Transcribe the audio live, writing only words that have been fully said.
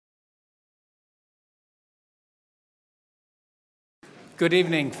Good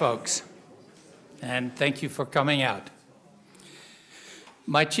evening, folks, and thank you for coming out.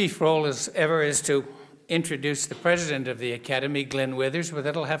 My chief role as ever is to introduce the president of the Academy, Glenn Withers, but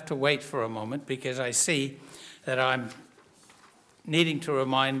that'll have to wait for a moment because I see that I'm needing to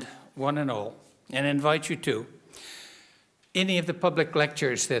remind one and all, and invite you to, any of the public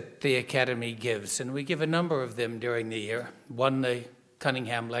lectures that the Academy gives, and we give a number of them during the year. One, the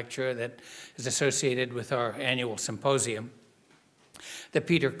Cunningham lecture that is associated with our annual symposium. The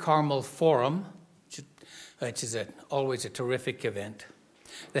Peter Carmel Forum, which is always a terrific event.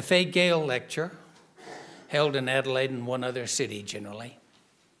 The Fay Gale lecture, held in Adelaide and one other city generally.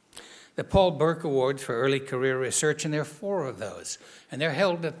 The Paul Burke Awards for Early Career Research, and there are 4 of those. And they're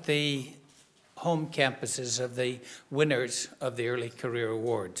held at the home campuses of the winners of the Early Career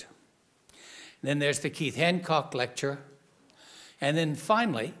Awards. And then there's the Keith Hancock lecture. And then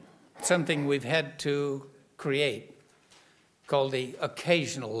finally, something we've had to create called the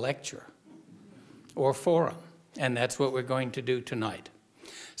occasional lecture or forum. And that's what we're going to do tonight.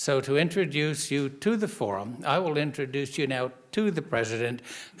 So to introduce you to the forum, I will introduce you now to the president,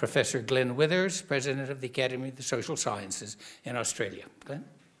 Professor Glenn Withers, president of the Academy of the Social Sciences in Australia. Glenn?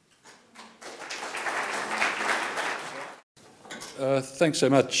 Thanks so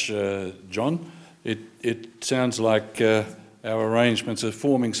much, John. It sounds like our arrangements are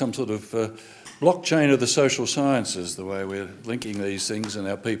forming some sort of blockchain of the social sciences, the way we're linking these things and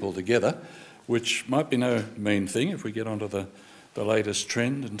our people together, which might be no mean thing if we get onto the latest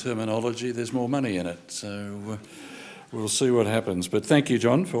trend and terminology. There's more money in it, so we'll see what happens. But thank you,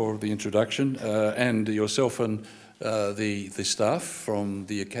 John, for the introduction, and yourself and the staff from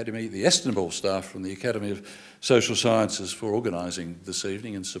the Academy, the estimable staff from the Academy of Social Sciences for organising this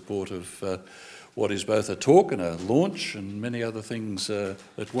evening in support of what is both a talk and a launch and many other things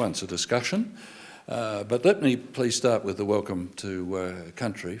at once, a discussion. But let me please start with the welcome to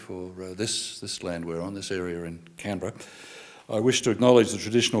country for this land we're on, this area in Canberra. I wish to acknowledge the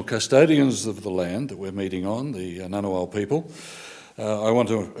traditional custodians of the land that we're meeting on, the Ngunnawal people. I want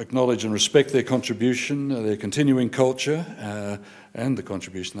to acknowledge and respect their contribution, their continuing culture, and the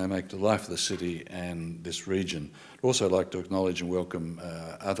contribution they make to the life of the city and this region. I'd also like to acknowledge and welcome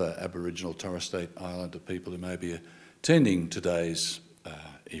other Aboriginal Torres Strait Islander people who may be attending today's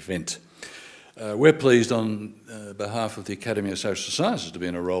event. We're pleased on behalf of the Academy of Social Sciences to be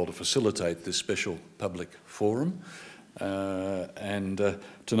in a role to facilitate this special public forum. Tonight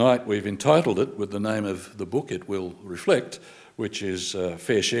we've entitled it with the name of the book it will reflect, which is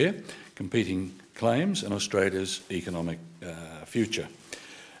Fair Share, Competing Claims and Australia's Economic Future.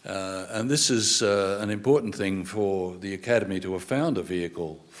 And this is an important thing for the Academy to have found a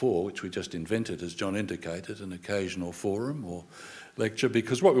vehicle for, which we just invented, as John indicated, an occasional forum or lecture,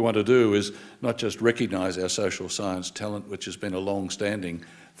 because what we want to do is not just recognise our social science talent, which has been a long-standing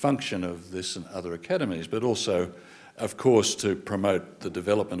function of this and other academies, but also, of course, to promote the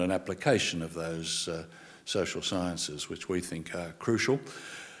development and application of those social sciences, which we think are crucial.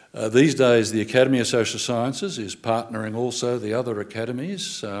 These days, the Academy of Social Sciences is partnering also the other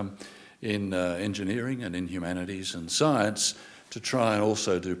academies in engineering and in humanities and science to try and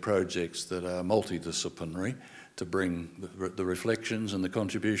also do projects that are multidisciplinary to bring the reflections and the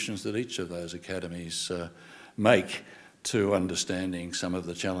contributions that each of those academies make to understanding some of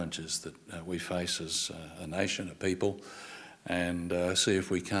the challenges that we face as a nation, a people, and see if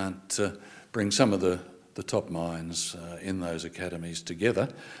we can't bring some of the top minds in those academies together.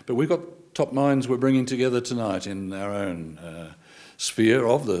 But we've got top minds we're bringing together tonight in our own sphere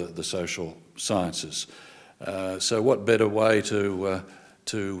of the social sciences. So what better way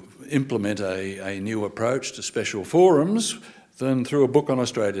to implement a new approach to special forums than through a book on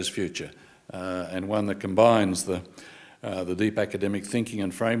Australia's future, and one that combines the deep academic thinking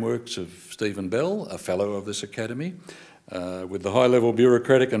and frameworks of Stephen Bell, a fellow of this academy, with the high-level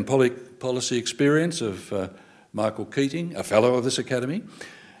bureaucratic and policy experience of Michael Keating, a fellow of this academy,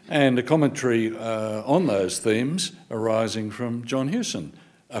 and a commentary on those themes arising from John Hewson,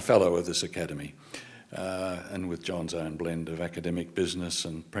 a fellow of this academy, and with John's own blend of academic business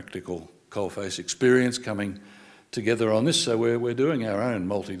and practical coalface experience coming together on this. So we're doing our own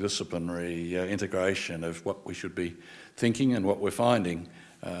multidisciplinary integration of what we should be thinking and what we're finding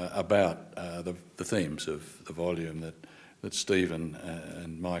about the themes of the volume that Stephen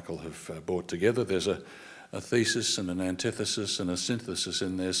and Michael have brought together. There's a thesis and an antithesis and a synthesis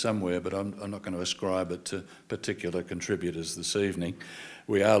in there somewhere, but I'm not going to ascribe it to particular contributors this evening.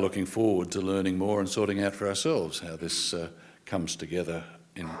 We are looking forward to learning more and sorting out for ourselves how this comes together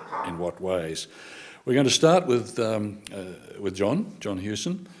in what ways. We're going to start with John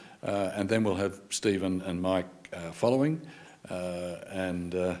Hewson, and then we'll have Stephen and Mike following.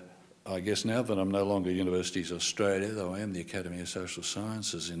 I guess now that I'm no longer Universities Australia, though I am the Academy of Social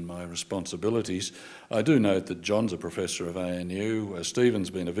Sciences in my responsibilities, I do note that John's a professor of ANU, Stephen's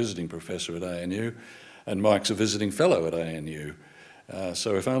been a visiting professor at ANU, and Mike's a visiting fellow at ANU.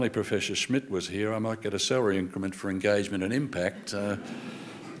 So if only Professor Schmidt was here, I might get a salary increment for engagement and impact.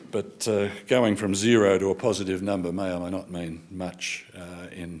 But going from 0 to a positive number may or may not mean much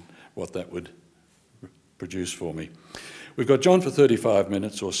in what that would produce for me. We've got John for 35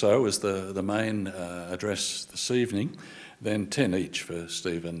 minutes or so as the main address this evening, then 10 each for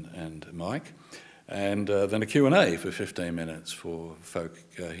Stephen and Mike, and then a Q&A for 15 minutes for folk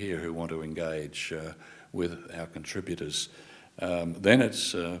here who want to engage with our contributors. Then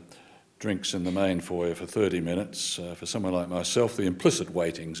it's drinks in the main foyer for 30 minutes. For someone like myself, the implicit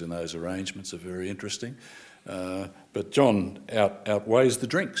weightings in those arrangements are very interesting. But John outweighs the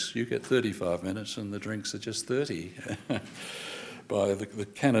drinks. You get 35 minutes and the drinks are just 30. By the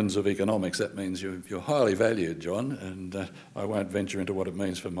canons of economics, that means you're highly valued, John, and I won't venture into what it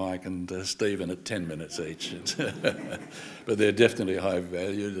means for Mike and Stephen at 10 minutes each. But they're definitely high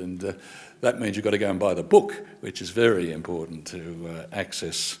valued, and that means you've got to go and buy the book, which is very important to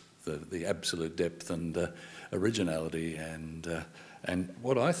access the absolute depth and originality and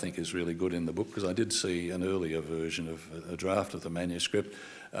what I think is really good in the book, because I did see an earlier version of a draft of the manuscript,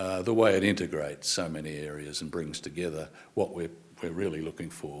 the way it integrates so many areas and brings together what we're really looking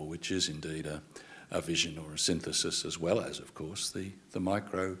for, which is indeed a vision or a synthesis, as well as, of course, the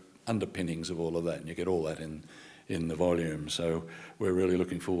micro underpinnings of all of that, and you get all that in the volume. So we're really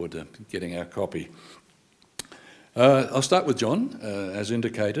looking forward to getting our copy. I'll start with John, as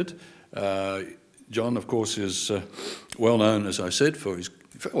indicated. John, of course, is well known, as I said, for his,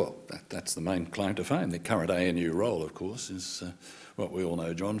 well, that's the main claim to fame. The current ANU role, of course, is what we all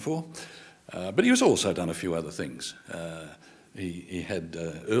know John for. But he has also done a few other things. He had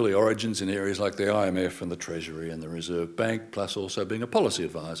early origins in areas like the IMF and the Treasury and the Reserve Bank, plus also being a policy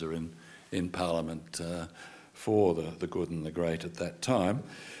advisor in Parliament for the good and the great at that time.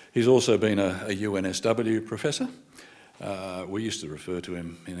 He's also been a UNSW professor. We used to refer to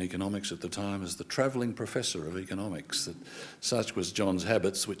him in economics at the time as the travelling professor of economics. That such was John's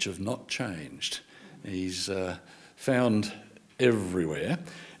habits, which have not changed. He's found everywhere,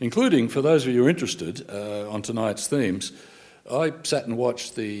 including, for those of you interested, on tonight's themes, I sat and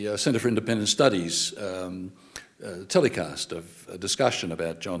watched the Centre for Independent Studies telecast of a discussion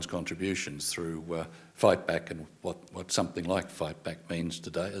about John's contributions through Fight Back and what something like Fight Back means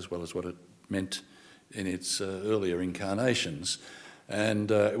today, as well as what it meant in its earlier incarnations. And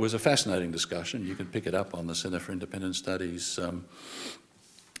it was a fascinating discussion. You can pick it up on the Centre for Independent Studies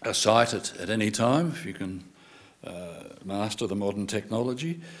site at any time, if you can master the modern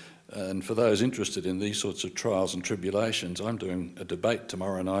technology. And for those interested in these sorts of trials and tribulations, I'm doing a debate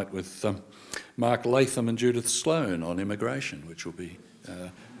tomorrow night with Mark Latham and Judith Sloan on immigration, which will be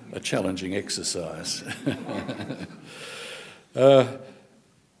a challenging exercise.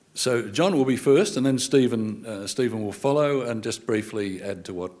 So John will be first, and then Stephen will follow, and just briefly add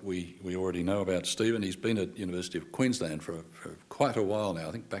to what we already know about Stephen. He's been at University of Queensland for quite a while now,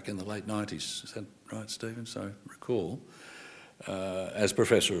 I think back in the late 90s. Is that right, Stephen? So I recall. As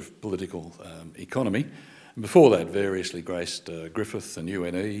Professor of Political Economy. And before that, variously graced Griffith and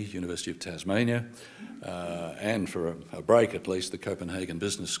UNE, University of Tasmania, and for a break at least, the Copenhagen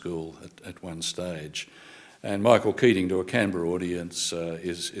Business School at one stage. And Michael Keating, to a Canberra audience,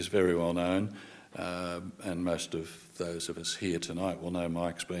 is very well known, and most of those of us here tonight will know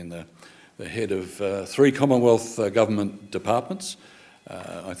Mike's been the head of 3 Commonwealth government departments.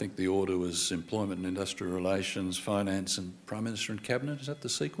 I think the order was Employment and Industrial Relations, Finance and Prime Minister and Cabinet. Is that the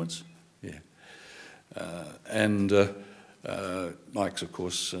sequence? Yeah. Mike's, of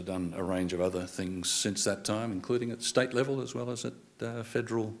course, done a range of other things since that time, including at state level as well as at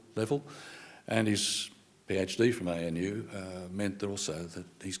federal level. And his PhD from ANU meant also that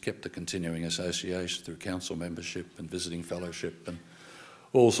he's kept a continuing association through council membership and visiting fellowship and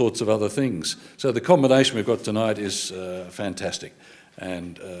all sorts of other things. So the combination we've got tonight is fantastic.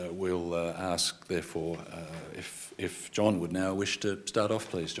 And we'll ask, therefore, if John would now wish to start off,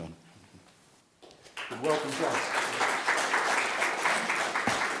 please, John. Welcome, John.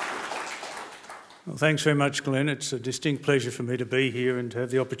 Well, thanks very much, Glenn. It's a distinct pleasure for me to be here and to have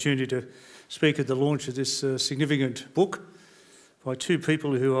the opportunity to speak at the launch of this significant book by 2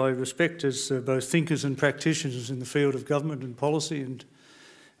 people who I respect as both thinkers and practitioners in the field of government and policy,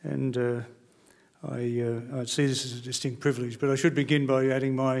 and I see this as a distinct privilege. But I should begin by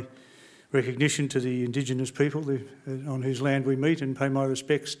adding my recognition to the Indigenous people on whose land we meet, and pay my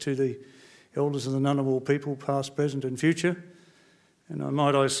respects to the elders of the Ngunnawal people, past, present and future. And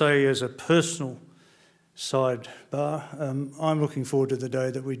I say, as a personal sidebar, I'm looking forward to the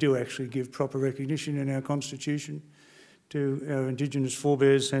day that we do actually give proper recognition in our constitution to our Indigenous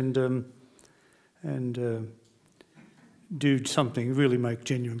forebears and do something, really make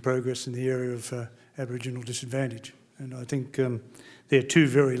genuine progress in the area of Aboriginal disadvantage. And I think there are two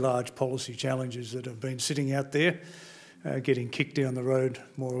very large policy challenges that have been sitting out there, getting kicked down the road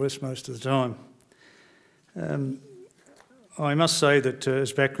more or less most of the time. I must say that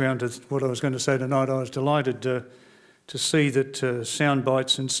as background to what I was going to say tonight, I was delighted to see that sound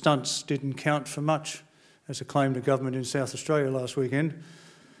bites and stunts didn't count for much as a claim to government in South Australia last weekend,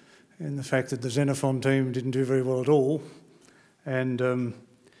 and the fact that the Xenophon team didn't do very well at all. And you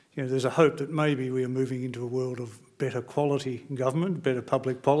know, there's a hope that maybe we are moving into a world of better quality government, better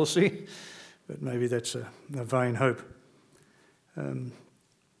public policy, but maybe that's a vain hope.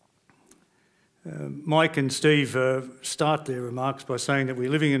 Mike and Steve start their remarks by saying that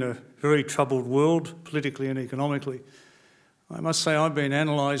we're living in a very troubled world, politically and economically. I must say I've been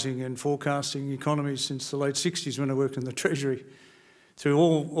analysing and forecasting economies since the late 60s when I worked in the Treasury, through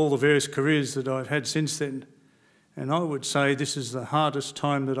all the various careers that I've had since then. And I would say this is the hardest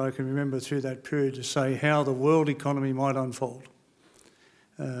time that I can remember through that period to say how the world economy might unfold.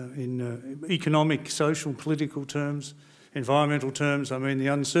 In economic, social, political terms, environmental terms, I mean, the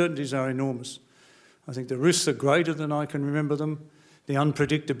uncertainties are enormous. I think the risks are greater than I can remember them. The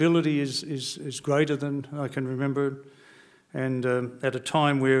unpredictability is greater than I can remember. And at a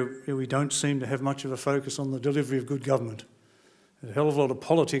time where we don't seem to have much of a focus on the delivery of good government. There's a hell of a lot of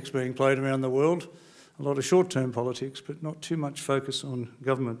politics being played around the world, a lot of short-term politics, but not too much focus on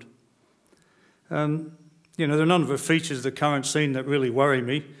government. You know, there are a number of features of the current scene that really worry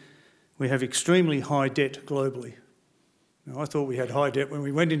me. We have extremely high debt globally. Now, I thought we had high debt when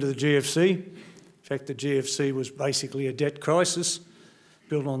we went into the GFC. In fact, the GFC was basically a debt crisis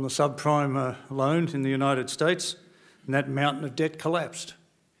built on the subprime loan in the United States, and that mountain of debt collapsed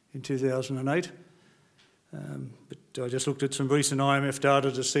in 2008. But I just looked at some recent IMF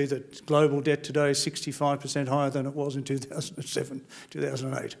data to see that global debt today is 65% higher than it was in 2007,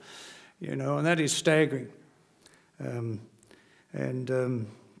 2008. You know, and that is staggering.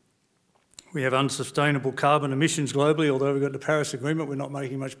 We have unsustainable carbon emissions globally, although we've got the Paris Agreement, we're not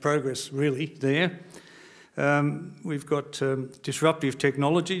making much progress really there. We've got disruptive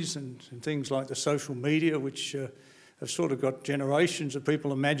technologies and things like the social media, which have sort of got generations of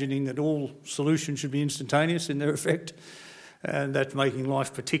people imagining that all solutions should be instantaneous in their effect, and that's making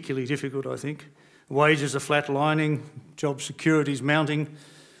life particularly difficult, I think. Wages are flatlining, job security is mounting,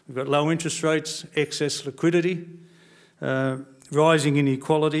 we've got low interest rates, excess liquidity, rising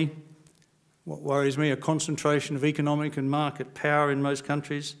inequality. What worries me, a concentration of economic and market power in most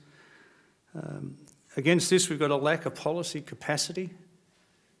countries. Against this, we've got a lack of policy capacity.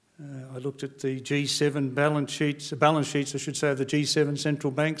 I looked at the G7 balance sheets, I should say, of the G7 central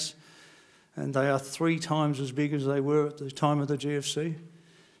banks, and they are 3 times as big as they were at the time of the GFC.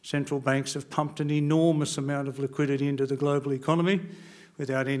 Central banks have pumped an enormous amount of liquidity into the global economy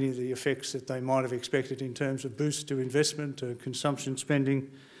without any of the effects that they might have expected in terms of boost to investment, consumption spending.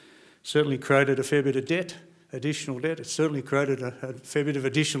 Certainly created a fair bit of debt, additional debt. It's certainly created a fair bit of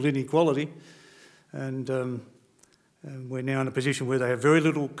additional inequality. And we're now in a position where they have very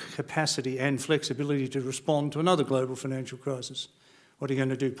little capacity and flexibility to respond to another global financial crisis. What are you going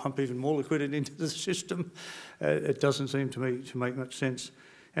to do, pump even more liquidity into the system? It doesn't seem to me to make much sense.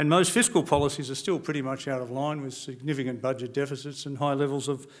 And most fiscal policies are still pretty much out of line with significant budget deficits and high levels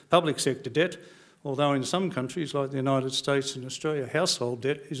of public sector debt, although in some countries like the United States and Australia, household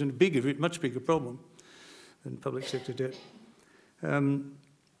debt is a much bigger problem than public sector debt.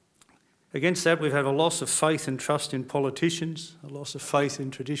 Against that, we've had a loss of faith and trust in politicians, a loss of faith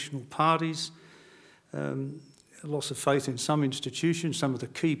in traditional parties, a loss of faith in some institutions, some of the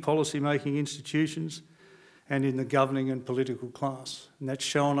key policy-making institutions, and in the governing and political class. And that's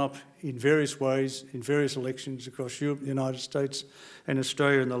shown up in various ways, in various elections across Europe, the United States and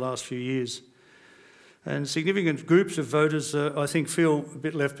Australia in the last few years. And significant groups of voters, I think, feel a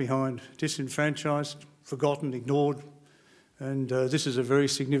bit left behind, disenfranchised, forgotten, ignored. And this is a very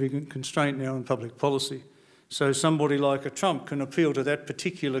significant constraint now in public policy. So somebody like a Trump can appeal to that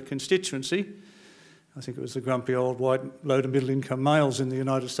particular constituency. I think it was the grumpy old white low to middle income males in the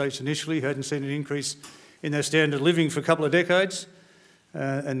United States initially who hadn't seen an increase in their standard of living for a couple of decades.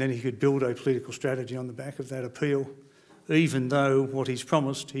 And then he could build a political strategy on the back of that appeal, even though what he's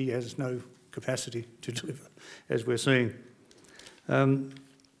promised he has no capacity to deliver, as we're seeing.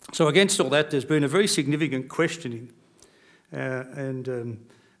 So against all that, there's been a very significant questioning and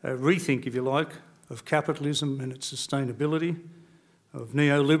rethink, if you like, of capitalism and its sustainability, of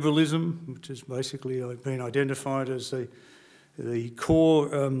neoliberalism, which has basically been identified as the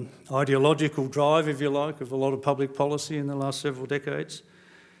core ideological drive, if you like, of a lot of public policy in the last several decades,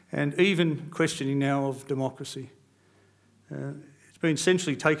 and even questioning now of democracy. It's been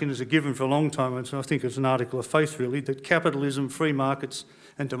essentially taken as a given for a long time, and so I think it's an article of faith really, that capitalism, free markets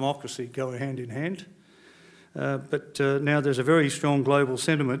and democracy go hand in hand. But now there's a very strong global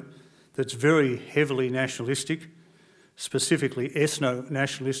sentiment that's very heavily nationalistic, specifically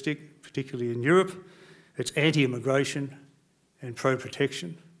ethno-nationalistic, particularly in Europe. It's anti-immigration and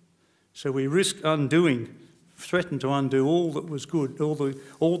pro-protection. So we risk threaten to undo all that was good,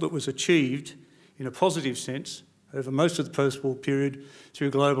 all that was achieved in a positive sense over most of the post-war period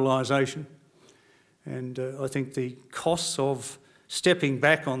through globalisation. And I think the costs of stepping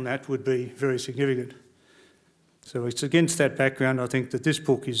back on that would be very significant. So it's against that background, I think, that this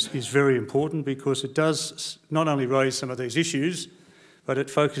book is very important, because it does not only raise some of these issues, but it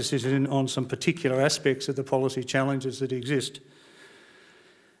focuses in on some particular aspects of the policy challenges that exist.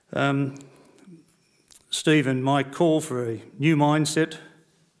 Steve and Mike call for a new mindset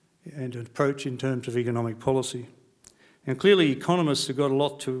and an approach in terms of economic policy. And clearly economists have got a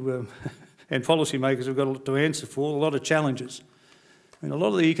lot to, and policymakers have got a lot to answer for, a lot of challenges. I mean, a lot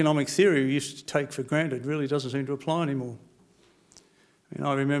of the economic theory we used to take for granted really doesn't seem to apply anymore. I mean,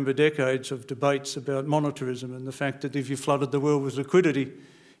 I remember decades of debates about monetarism and the fact that if you flooded the world with liquidity,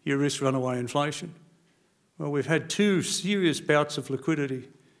 you risk runaway inflation. Well, we've had two serious bouts of liquidity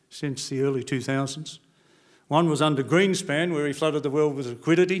since the early 2000s. One was under Greenspan, where he flooded the world with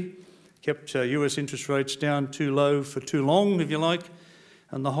liquidity, kept US interest rates down too low for too long, if you like,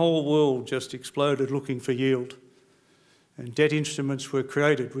 and the whole world just exploded looking for yield. And debt instruments were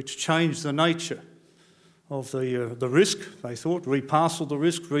created, which changed the nature of the risk, they thought, reparcelled the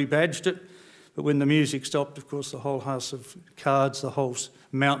risk, rebadged it. But when the music stopped, of course, the whole house of cards, the whole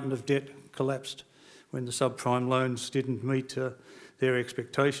mountain of debt collapsed when the subprime loans didn't meet their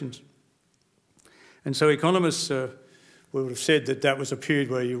expectations. And so economists would have said that that was a period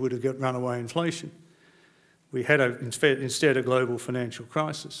where you would have got runaway inflation. We had instead a global financial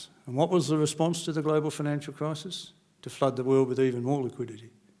crisis. And what was the response to the global financial crisis? To flood the world with even more liquidity.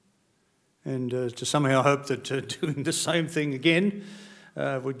 And to somehow hope that doing the same thing again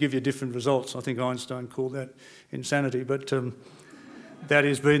would give you different results. I think Einstein called that insanity, but that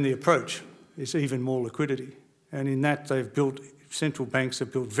has been the approach, is even more liquidity. And in that central banks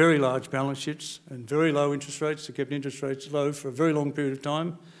have built very large balance sheets and very low interest rates. They kept interest rates low for a very long period of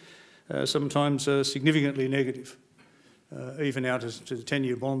time, sometimes significantly negative, even out to the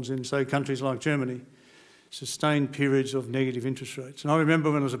 10-year bonds in, say, countries like Germany. Sustained periods of negative interest rates. And I remember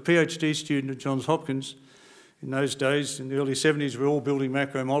when I was a PhD student at Johns Hopkins, in those days, in the early 70s, we were all building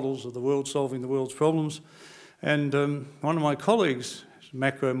macro models of the world, solving the world's problems. And one of my colleagues'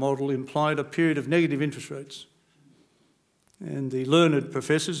 macro model implied a period of negative interest rates. And the learned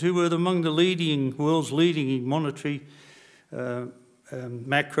professors, who were among the world's leading monetary,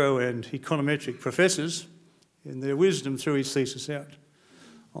 macro and econometric professors, in their wisdom threw his thesis out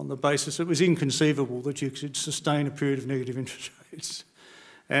on the basis it was inconceivable that you could sustain a period of negative interest rates.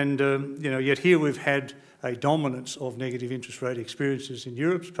 And yet here we've had a dominance of negative interest rate experiences in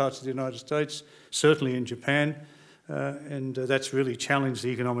Europe, parts of the United States, certainly in Japan, and that's really challenged the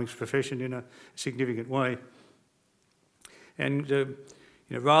economics profession in a significant way. And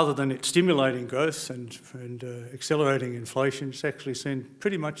rather than it stimulating growth and accelerating inflation, it's actually seen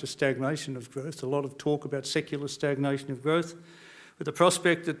pretty much a stagnation of growth, a lot of talk about secular stagnation of growth, with the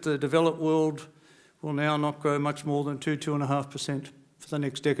prospect that the developed world will now not grow much more than 2–2.5% for the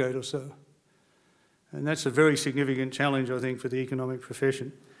next decade or so. And that's a very significant challenge, I think, for the economic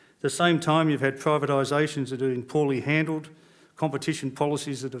profession. At the same time, you've had privatisations that have been poorly handled, competition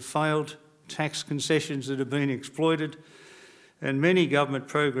policies that have failed, tax concessions that have been exploited, and many government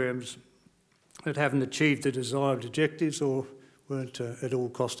programs that haven't achieved the desired objectives or weren't at all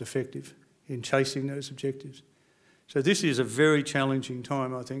cost effective in chasing those objectives. So this is a very challenging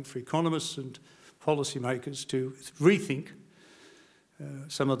time, I think, for economists and policymakers to rethink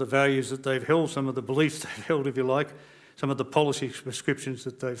some of the values that they've held, some of the beliefs they've held, if you like, some of the policy prescriptions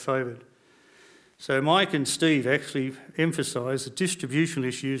that they've favoured. So Mike and Steve actually emphasise that distributional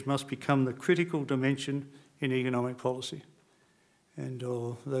issues must become the critical dimension in economic policy. And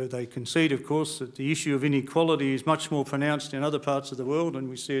although they concede, of course, that the issue of inequality is much more pronounced in other parts of the world, and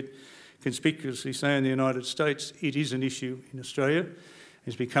we see it conspicuously say in the United States, it is an issue in Australia.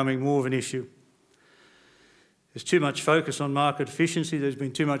 It's becoming more of an issue. There's too much focus on market efficiency. There's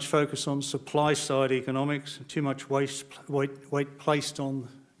been too much focus on supply-side economics, too much weight placed on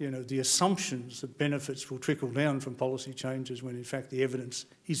the assumptions that benefits will trickle down from policy changes when in fact the evidence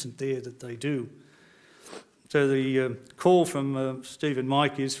isn't there that they do. So the call from Steve and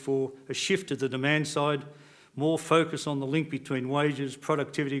Mike is for a shift to the demand side, more focus on the link between wages,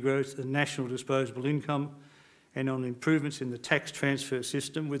 productivity growth and national disposable income, and on improvements in the tax transfer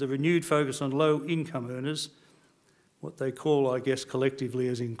system with a renewed focus on low income earners, what they call, I guess, collectively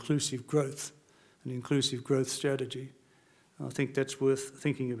as inclusive growth, an inclusive growth strategy. I think that's worth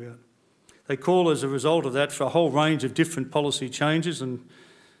thinking about. They call as a result of that for a whole range of different policy changes, and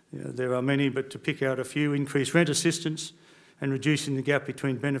there are many, but to pick out a few: increased rent assistance and reducing the gap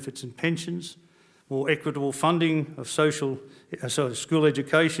between benefits and pensions, more equitable funding of school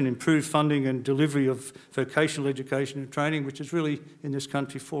education, improved funding and delivery of vocational education and training, which has really in this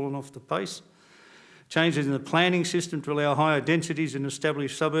country fallen off the pace. Changes in the planning system to allow higher densities in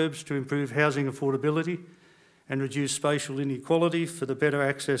established suburbs to improve housing affordability and reduce spatial inequality for the better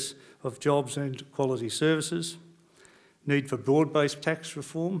access of jobs and quality services. Need for broad-based tax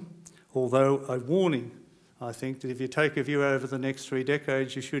reform, although a warning, I think, that if you take a view over the next 3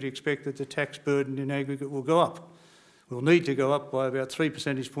 decades, you should expect that the tax burden in aggregate will go up. Will need to go up by about 3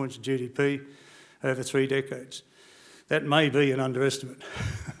 percentage points of GDP over 3 decades. That may be an underestimate.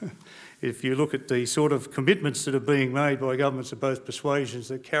 If you look at the sort of commitments that are being made by governments of both persuasions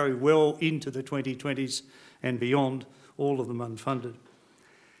that carry well into the 2020s and beyond, all of them unfunded.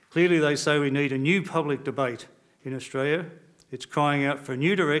 Clearly they say we need a new public debate in Australia. It's crying out for a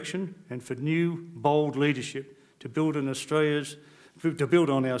new direction and for new, bold leadership to build on Australia's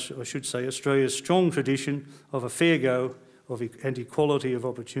strong tradition of a fair go and equality of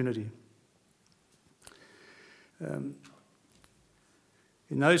opportunity.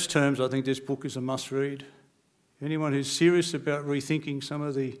 In those terms, I think this book is a must-read. Anyone who's serious about rethinking some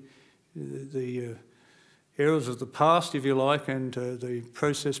of the errors of the past, if you like, and the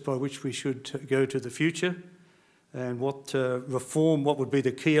process by which we should go to the future, and what would be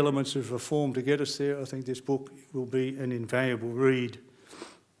the key elements of reform to get us there, I think this book will be an invaluable read.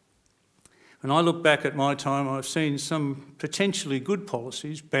 When I look back at my time, I've seen some potentially good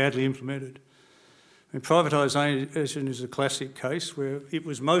policies badly implemented. Privatisation is a classic case where it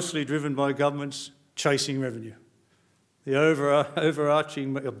was mostly driven by governments chasing revenue. The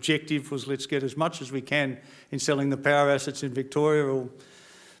overarching objective was let's get as much as we can in selling the power assets in Victoria or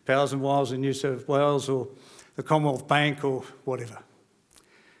Powers and Wiles in New South Wales or the Commonwealth Bank or whatever.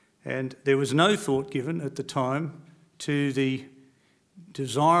 And there was no thought given at the time to the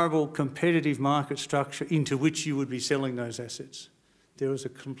desirable competitive market structure into which you would be selling those assets. There was a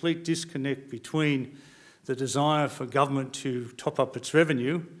complete disconnect between the desire for government to top up its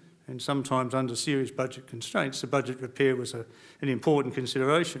revenue, and sometimes under serious budget constraints, the budget repair was an important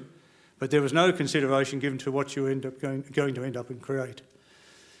consideration. But there was no consideration given to what you end up going to end up and create.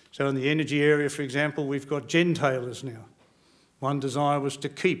 So in the energy area, for example, we've got gentailers now. One desire was to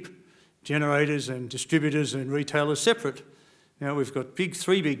keep generators and distributors and retailers separate. Now we've got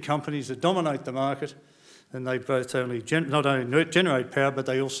three big companies that dominate the market, and they both not only generate power, but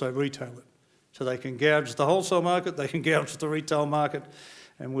they also retail it. So they can gouge the wholesale market, they can gouge the retail market,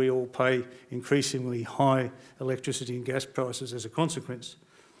 and we all pay increasingly high electricity and gas prices as a consequence.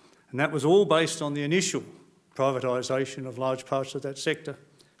 And that was all based on the initial privatisation of large parts of that sector.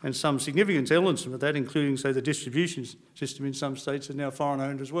 And some significant elements of that, including, say, the distribution system in some states, are now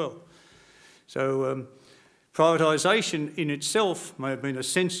foreign-owned as well. So privatisation in itself may have been a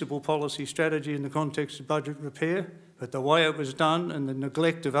sensible policy strategy in the context of budget repair, but the way it was done and the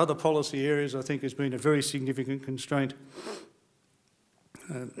neglect of other policy areas, I think, has been a very significant constraint.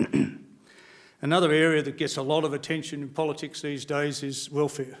 Another area that gets a lot of attention in politics these days is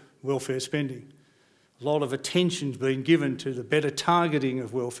welfare spending. A lot of attention's been given to the better targeting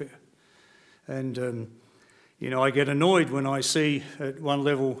of welfare. And, I get annoyed when I see at one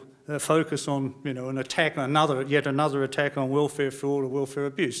level a focus on, an attack, yet another attack on welfare fraud or welfare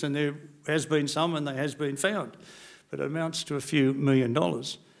abuse. And there has been some and there has been found, but it amounts to a few $1 million.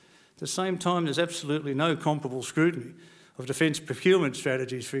 At the same time, there's absolutely no comparable scrutiny of defence procurement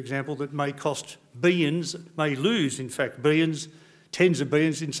strategies, for example, that may cost billions, may lose, in fact, billions, tens of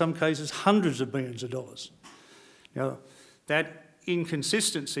billions, in some cases hundreds of billions of dollars. That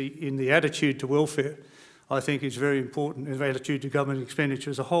inconsistency in the attitude to welfare, I think, is very important, and the attitude to government expenditure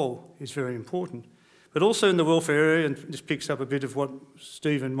as a whole is very important. But also in the welfare area, and this picks up a bit of what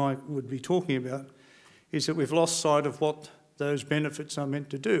Steve and Mike would be talking about, is that we've lost sight of what those benefits are meant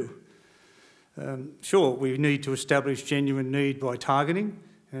to do. Sure, we need to establish genuine need by targeting,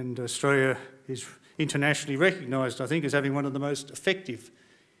 and Australia is internationally recognised, I think, as having one of the most effective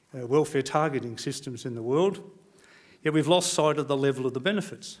welfare targeting systems in the world. Yet we've lost sight of the level of the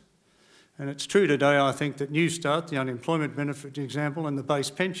benefits. And it's true today, I think, that New Start, the unemployment benefit example, and the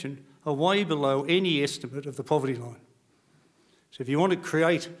base pension are way below any estimate of the poverty line. So if you want to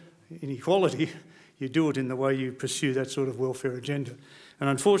create inequality, you do it in the way you pursue that sort of welfare agenda. And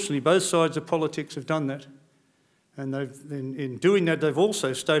unfortunately, both sides of politics have done that. And in doing that, they've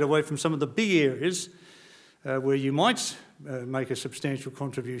also stayed away from some of the big areas where you might make a substantial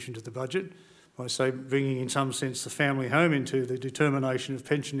contribution to the budget by, say, bringing in some sense the family home into the determination of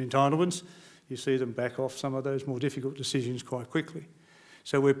pension entitlements. You see them back off some of those more difficult decisions quite quickly.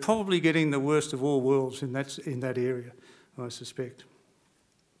 So we're probably getting the worst of all worlds in that area, I suspect.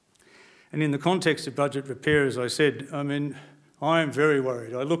 And in the context of budget repair, as I said, I mean, I am very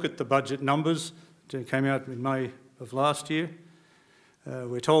worried. I look at the budget numbers that came out in May of last year.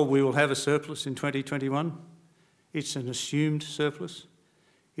 We're told we will have a surplus in 2021. It's an assumed surplus.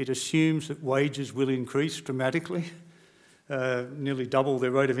 It assumes that wages will increase dramatically, nearly double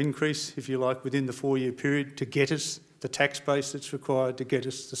their rate of increase, if you like, within the 4-year period to get us the tax base that's required to get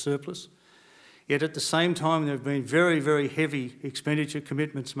us the surplus. Yet at the same time, there have been very, very heavy expenditure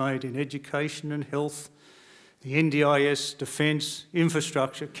commitments made in education and health, the NDIS, defence,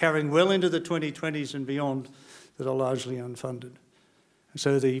 infrastructure, carrying well into the 2020s and beyond that are largely unfunded.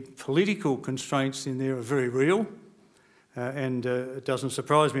 So the political constraints in there are very real. And it doesn't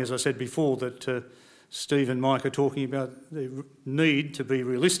surprise me, as I said before, that Steve and Mike are talking about the need to be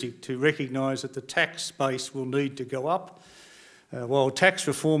realistic, to recognise that the tax base will need to go up. While tax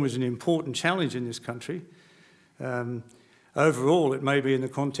reform is an important challenge in this country, overall it may be in the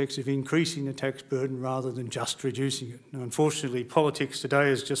context of increasing the tax burden rather than just reducing it. Now, unfortunately, politics today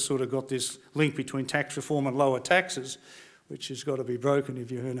has just sort of got this link between tax reform and lower taxes, which has got to be broken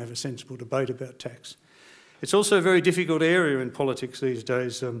if you're going to have a sensible debate about tax. It's also a very difficult area in politics these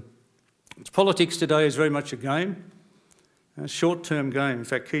days. Politics today is very much a game, a short-term game. In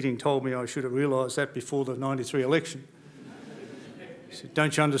fact, Keating told me I should have realised that before the '93 election. He said,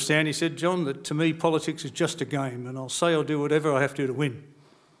 "Don't you understand?" He said, "John, that to me politics is just a game, and I'll say I'll do whatever I have to win."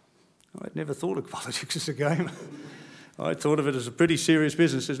 I'd never thought of politics as a game. I thought of it as a pretty serious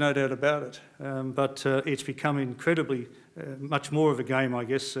business, there's no doubt about it. But it's become incredibly, much more of a game, I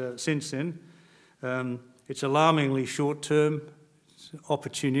guess, since then. It's alarmingly short-term, it's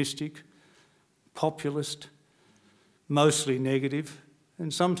opportunistic, populist, mostly negative,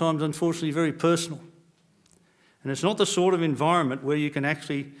 and sometimes, unfortunately, very personal. And it's not the sort of environment where you can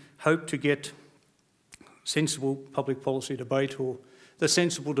actually hope to get sensible public policy debate or the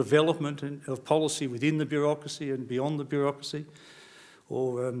sensible development of policy within the bureaucracy and beyond the bureaucracy,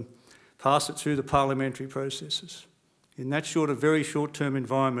 or pass it through the parliamentary processes. In that sort of very short-term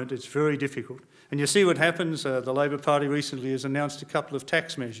environment, it's very difficult. And you see what happens. The Labor Party recently has announced a couple of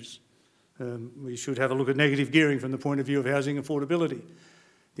tax measures. We should have a look at negative gearing from the point of view of housing affordability.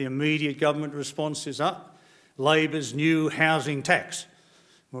 The immediate government response is up. Labor's new housing tax.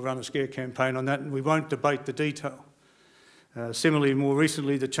 We'll run a scare campaign on that and we won't debate the detail. Similarly, more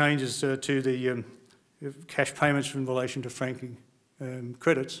recently, the changes to the cash payments in relation to franking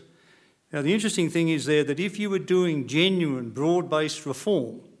credits. Now, the interesting thing is there that if you were doing genuine broad-based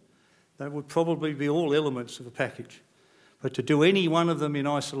reform, that would probably be all elements of a package. But to do any one of them in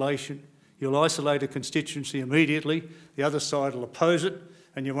isolation, you'll isolate a constituency immediately, the other side will oppose it,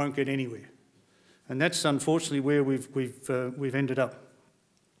 and you won't get anywhere. And that's unfortunately where we've ended up.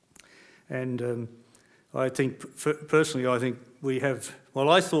 And I think, personally, I think we have, well,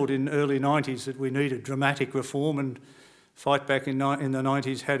 I thought in early 90s that we needed dramatic reform, and Fight Back in the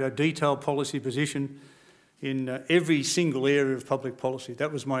 90s had a detailed policy position in every single area of public policy.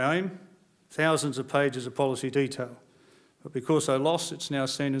 That was my aim, thousands of pages of policy detail. But because I lost, it's now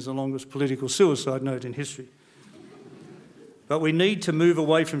seen as the longest political suicide note in history. But we need to move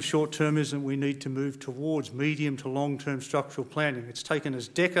away from short-termism. We need to move towards medium to long-term structural planning. It's taken us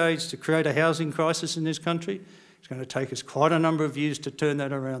decades to create a housing crisis in this country. It's going to take us quite a number of years to turn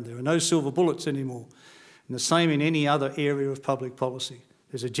that around. There are no silver bullets anymore. And the same in any other area of public policy.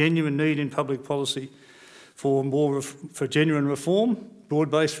 There's a genuine need in public policy for genuine reform,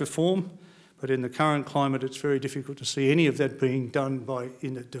 broad-based reform, but in the current climate it's very difficult to see any of that being done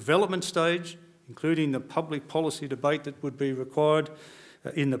in the development stage, including the public policy debate that would be required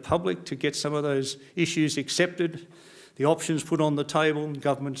in the public to get some of those issues accepted, the options put on the table, and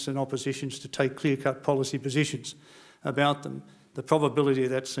governments and oppositions to take clear-cut policy positions about them. The probability of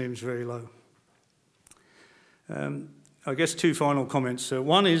that seems very low. I guess two final comments.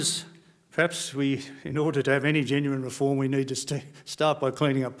 One is perhaps in order to have any genuine reform, we need to start by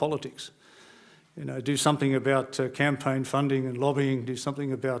cleaning up politics. You know, do something about campaign funding and lobbying, do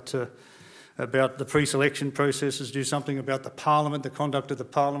something about about the pre-selection processes, do something about the parliament, the conduct of the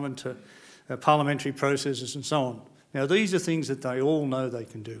parliament, parliamentary processes and so on. Now, these are things that they all know they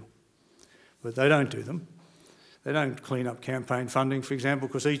can do, but they don't do them. They don't clean up campaign funding, for example,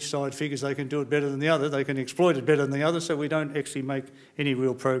 because each side figures they can do it better than the other. They can exploit it better than the other, so we don't actually make any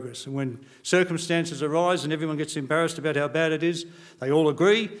real progress. And when circumstances arise and everyone gets embarrassed about how bad it is, they all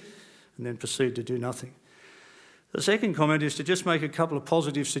agree and then proceed to do nothing. The second comment is to just make a couple of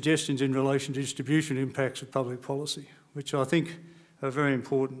positive suggestions in relation to distribution impacts of public policy, which I think are very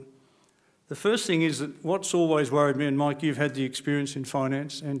important. The first thing is that what's always worried me, and Mike, you've had the experience in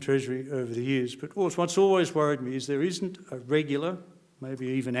finance and treasury over the years, but what's always worried me is there isn't a regular, maybe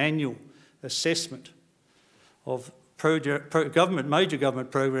even annual, assessment of major government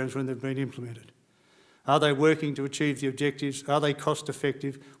programs when they've been implemented. Are they working to achieve the objectives? Are they cost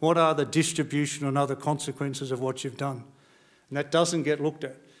effective? What are the distribution and other consequences of what you've done? And that doesn't get looked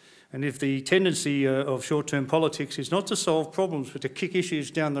at. And if the tendency of short-term politics is not to solve problems but to kick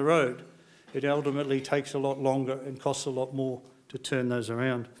issues down the road, it ultimately takes a lot longer and costs a lot more to turn those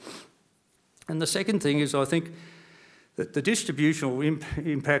around. And the second thing is I think that the distributional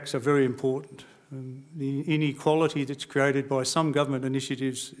impacts are very important. The inequality that's created by some government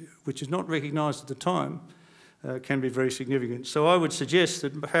initiatives, which is not recognised at the time, can be very significant. So I would suggest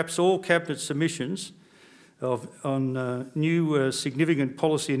that perhaps all Cabinet submissions on new significant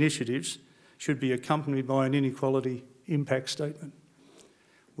policy initiatives should be accompanied by an inequality impact statement,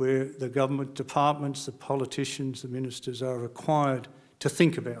 where the government departments, the politicians, the ministers are required to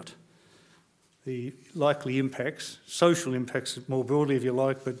think about the likely impacts, social impacts more broadly if you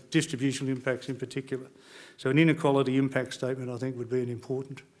like, but distributional impacts in particular. So an inequality impact statement I think would be an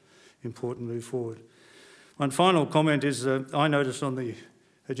important move forward. One final comment is I noticed on the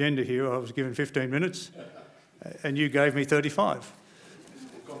agenda here I was given 15 minutes and you gave me 35.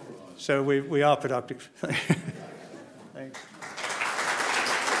 So we are productive. Thanks.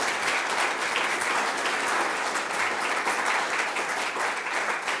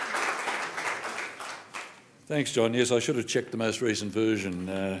 Thanks, John. Yes, I should have checked the most recent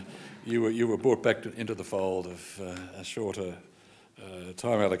version. You were brought back into the fold of a shorter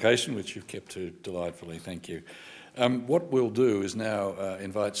time allocation, which you've kept to delightfully. Thank you. What we'll do is now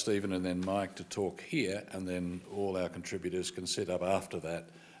invite Stephen and then Mike to talk here, and then all our contributors can sit up after that,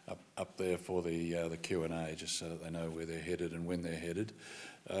 up there for the Q&A, just so that they know where they're headed and when they're headed.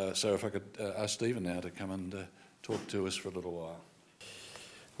 So if I could ask Stephen now to come and talk to us for a little while.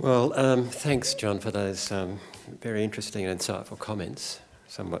 Well, thanks, John, for those very interesting and insightful comments.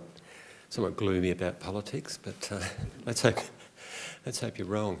 Somewhat gloomy about politics, but let's hope you're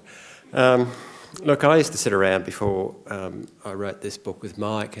wrong. Look, I used to sit around before I wrote this book with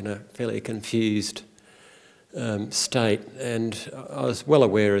Mike in a fairly confused state, and I was well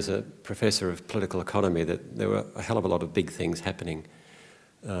aware as a professor of political economy that there were a hell of a lot of big things happening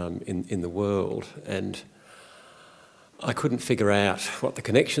in the world, and I couldn't figure out what the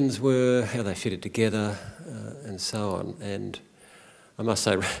connections were, how they fitted together, and so on. And I must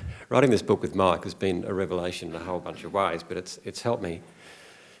say, writing this book with Mike has been a revelation in a whole bunch of ways, but it's helped me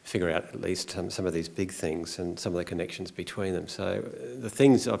figure out at least some of these big things and some of the connections between them. So the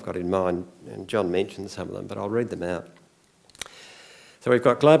things I've got in mind, and John mentioned some of them, but I'll read them out. So we've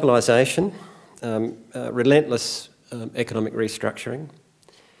got globalisation, relentless economic restructuring,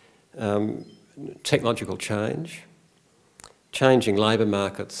 technological change, changing labour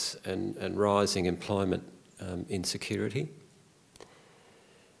markets and rising employment insecurity,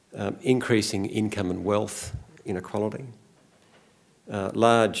 increasing income and wealth inequality,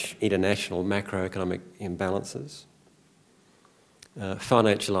 large international macroeconomic imbalances,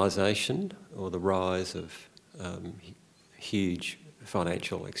 financialisation, or the rise of huge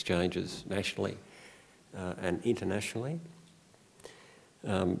financial exchanges nationally and internationally,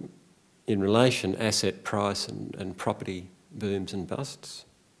 in relation asset price and property booms and busts,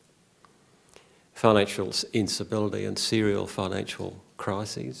 financial instability and serial financial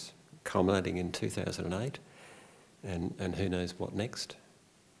crises culminating in 2008 and who knows what next,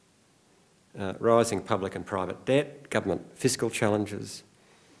 rising public and private debt, government fiscal challenges,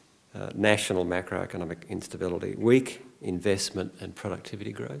 national macroeconomic instability, weak investment and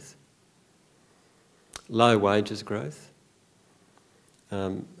productivity growth, low wages growth,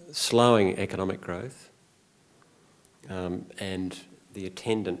 slowing economic growth, and the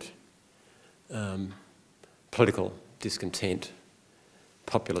attendant political discontent,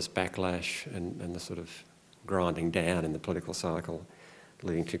 populist backlash, and the sort of grinding down in the political cycle,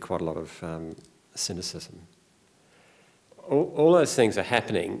 leading to quite a lot of cynicism. All those things are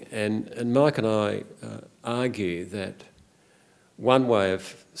happening, and Mike and I argue that one way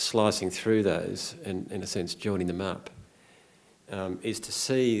of slicing through those and, in a sense, joining them up is to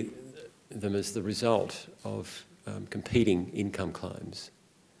see them as the result of competing income claims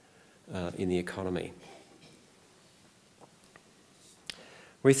in the economy.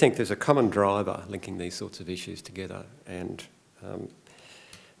 We think there's a common driver linking these sorts of issues together, and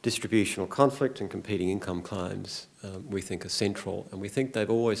distributional conflict and competing income claims we think are central, and we think they've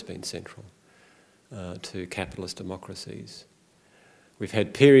always been central to capitalist democracies. We've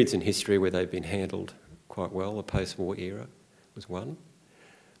had periods in history where they've been handled quite well. The post-war era was one.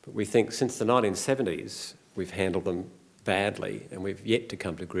 But we think since the 1970s, we've handled them badly, and we've yet to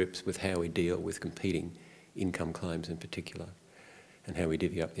come to grips with how we deal with competing income claims in particular, and how we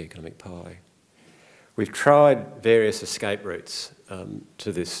divvy up the economic pie. We've tried various escape routes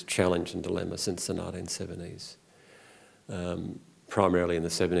to this challenge and dilemma since the 1970s. Primarily in the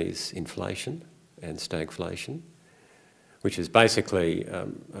 70s, inflation and stagflation, which is basically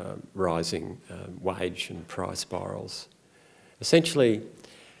rising wage and price spirals. Essentially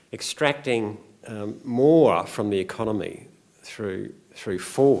extracting more from the economy through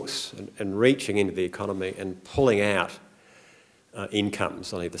force and reaching into the economy and pulling out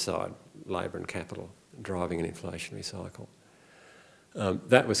incomes on either side, labour and capital, driving an inflationary cycle.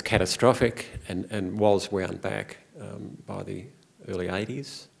 That was catastrophic and was wound back by the early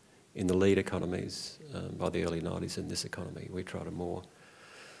 80s in the lead economies, by the early 90s in this economy. We tried a more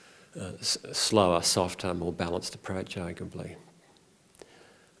slower, softer, more balanced approach, arguably.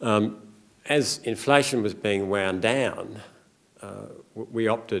 As inflation was being wound down, we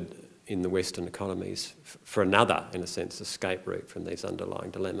opted in the Western economies for another, in a sense, escape route from these underlying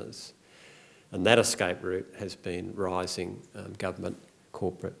dilemmas. And that escape route has been rising government,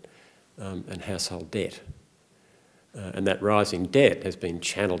 corporate and household debt. And that rising debt has been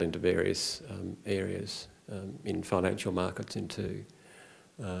channelled into various areas in financial markets into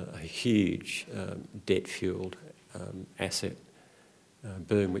a huge debt-fuelled asset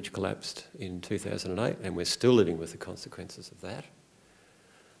boom which collapsed in 2008, and we're still living with the consequences of that.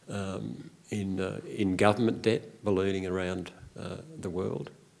 In government debt ballooning around the world,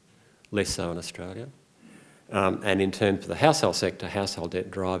 less so in Australia. And in terms of the household sector, household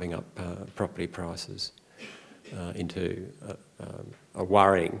debt driving up property prices into a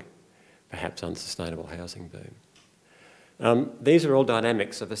worrying, perhaps unsustainable housing boom. These are all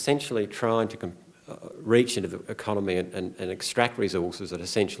dynamics of essentially trying to reach into the economy and extract resources that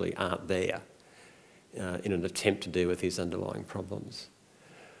essentially aren't there in an attempt to deal with these underlying problems.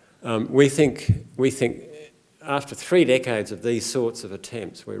 We think after 3 decades of these sorts of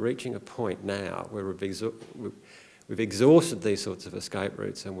attempts, we're reaching a point now where we've exhausted these sorts of escape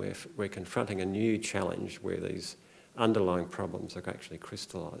routes, and we're confronting a new challenge where these underlying problems are actually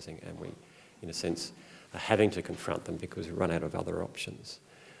crystallising, and we, in a sense, are having to confront them because we run out of other options.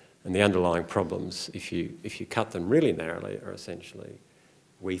 And the underlying problems, if you cut them really narrowly, are essentially,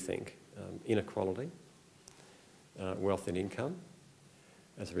 we think, inequality, wealth and income,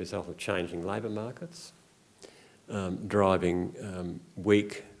 as a result of changing labour markets, driving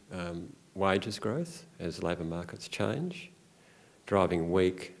weak wages growth as labour markets change, driving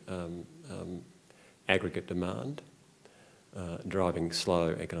weak aggregate demand, driving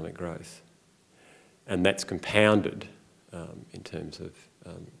slow economic growth. And that's compounded in terms of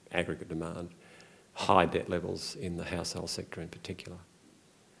aggregate demand, high debt levels in the household sector in particular.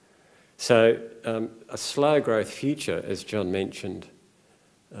 So a slow growth future, as John mentioned,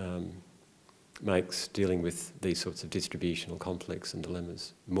 makes dealing with these sorts of distributional conflicts and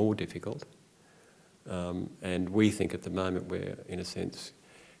dilemmas more difficult. And we think at the moment we're, in a sense,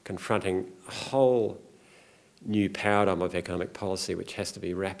 confronting a whole new paradigm of economic policy which has to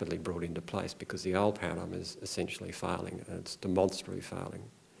be rapidly brought into place because the old paradigm is essentially failing, and it's demonstrably failing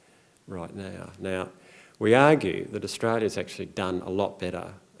right now. Now, we argue that Australia's actually done a lot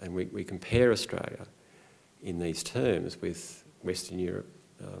better, and we compare Australia in these terms with Western Europe,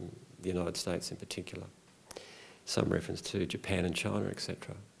 the United States in particular, some reference to Japan and China,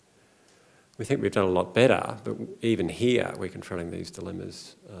 etc. We think we've done a lot better, but even here we're confronting these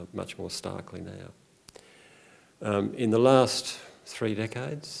dilemmas much more starkly now. In the last 3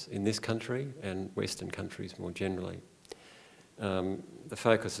 decades in this country and Western countries more generally, the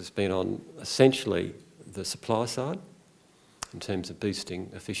focus has been on essentially the supply side in terms of boosting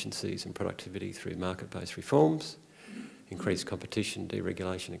efficiencies and productivity through market-based reforms, increased competition,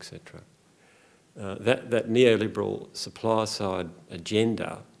 deregulation, etc. That neoliberal supply side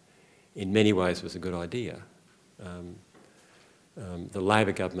agenda in many ways was a good idea. The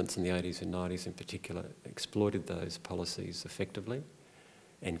Labor governments in the 80s and 90s in particular exploited those policies effectively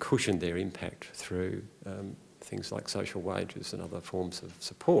and cushioned their impact through things like social wages and other forms of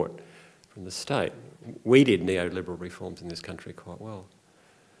support from the state. We did neoliberal reforms in this country quite well.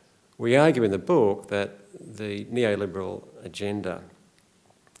 We argue in the book that the neoliberal agenda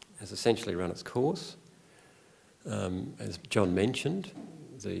has essentially run its course. As John mentioned,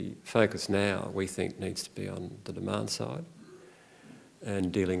 the focus now, we think, needs to be on the demand side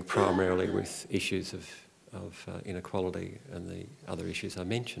and dealing primarily with issues of inequality and the other issues I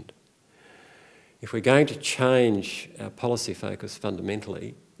mentioned. If we're going to change our policy focus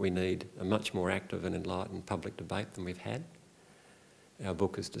fundamentally, we need a much more active and enlightened public debate than we've had. Our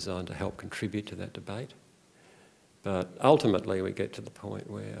book is designed to help contribute to that debate. But ultimately we get to the point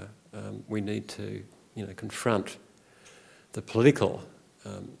where we need to confront the political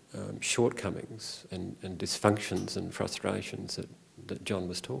shortcomings and dysfunctions and frustrations that John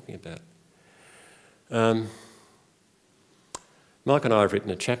was talking about. Mike and I have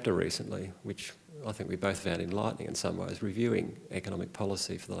written a chapter recently, which I think we both found enlightening in some ways, reviewing economic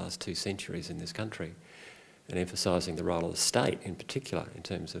policy for the last 2 centuries in this country and emphasising the role of the state in particular in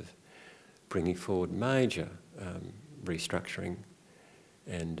terms of bringing forward major restructuring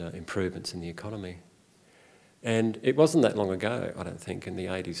and improvements in the economy. And it wasn't that long ago, I don't think, in the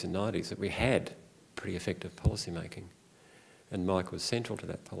 80s and 90s that we had pretty effective policy making, and Mike was central to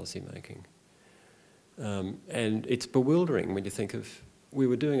that policy making. And it's bewildering when you think of, we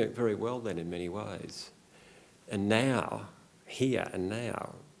were doing it very well then in many ways, and now, here and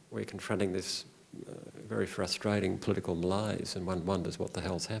now, we're confronting this very frustrating political malaise, and one wonders what the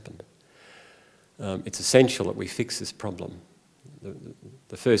hell's happened. It's essential that we fix this problem.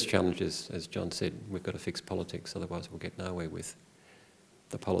 The first challenge is, as John said, we've got to fix politics, otherwise we'll get nowhere with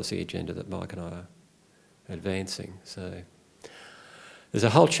the policy agenda that Mike and I are advancing. So there's a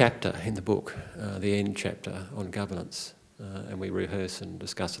whole chapter in the book, the end chapter, on governance, and we rehearse and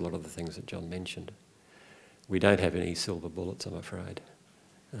discuss a lot of the things that John mentioned. We don't have any silver bullets, I'm afraid,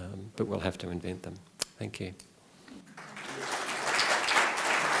 but we'll have to invent them. Thank you.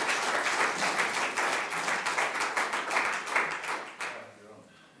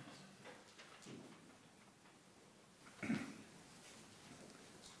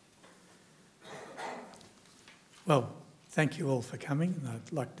 Well, thank you all for coming, and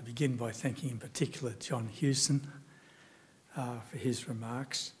I'd like to begin by thanking in particular John Hewson for his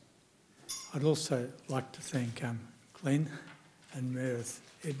remarks. I'd also like to thank Glenn and Meredith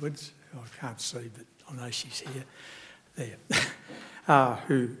Edwards, who I can't see, but I know she's here, there,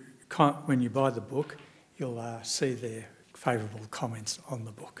 who, when you buy the book, you'll see their favourable comments on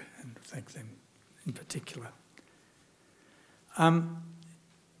the book, and thank them in particular.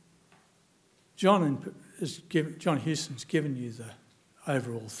 John Hewson's given you the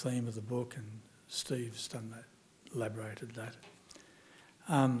overall theme of the book, and Steve's done that, elaborated that.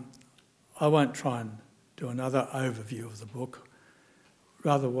 I won't try and do another overview of the book.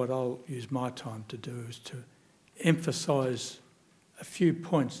 Rather, what I'll use my time to do is to emphasise a few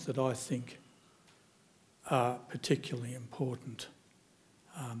points that I think are particularly important.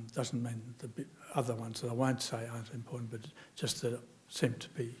 Doesn't mean the other ones that I won't say aren't important, but just that it seem to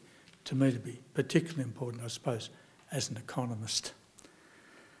be, to me, to be particularly important, I suppose, as an economist.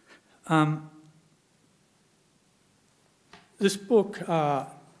 This book, as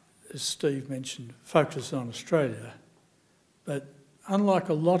Steve mentioned, focuses on Australia, but unlike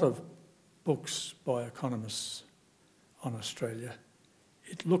a lot of books by economists on Australia,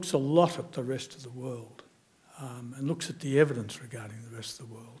 it looks a lot at the rest of the world and looks at the evidence regarding the rest of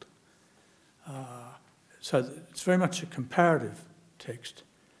the world. So it's very much a comparative text.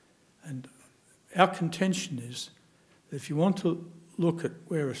 And our contention is that if you want to look at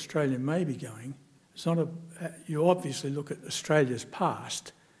where Australia may be going, it's not you obviously look at Australia's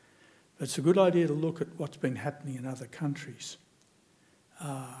past, but it's a good idea to look at what's been happening in other countries.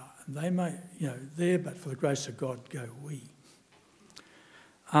 And they may, there, but for the grace of God, go we.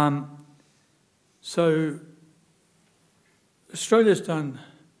 So Australia's done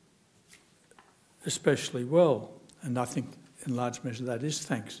especially well, and I think in large measure that is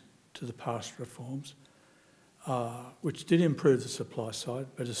thanks to the past reforms, which did improve the supply side,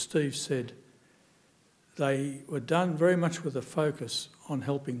 but as Steve said, they were done very much with a focus on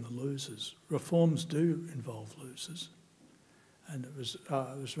helping the losers. Reforms do involve losers, and it was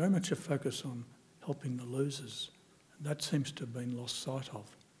very much a focus on helping the losers. And that seems to have been lost sight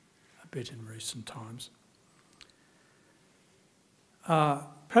of a bit in recent times.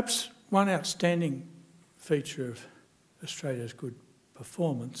 Perhaps one outstanding feature of Australia's good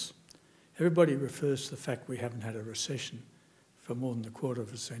performance, everybody refers to the fact we haven't had a recession for more than a quarter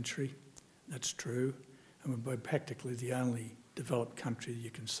of a century. That's true, and we're practically the only developed country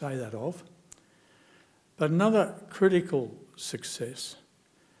you can say that of. But another critical success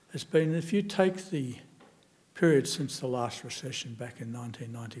has been, if you take the period since the last recession back in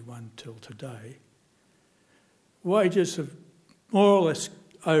 1991 till today, wages have more or less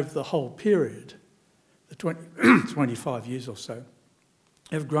over the whole period, the 25 years or so,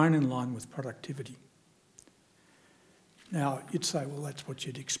 have grown in line with productivity. Now, you'd say, well, that's what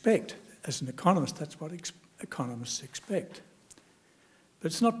you'd expect. As an economist, that's what economists expect.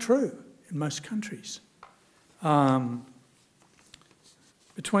 But it's not true in most countries. Between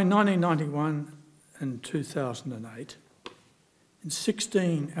 1991 and 2008, in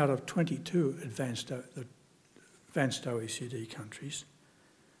 16 out of 22 advanced OECD countries,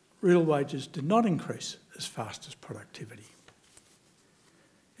 real wages did not increase as fast as productivity.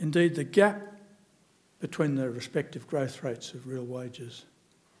 Indeed, the gap between the respective growth rates of real wages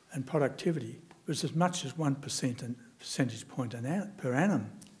and productivity was as much as 1 percentage point per annum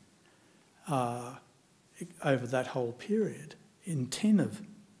over that whole period in 10 of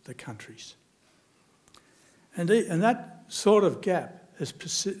the countries. And that sort of gap has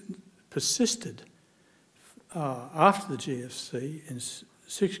persisted after the GFC in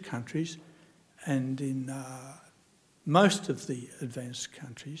 6 countries, and in most of the advanced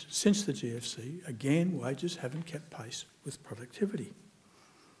countries since the GFC, again, wages haven't kept pace with productivity.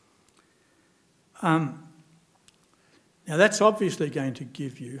 Now that's obviously going to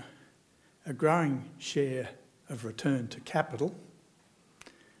give you a growing share of return to capital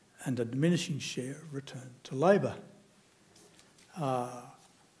and a diminishing share of return to labour. And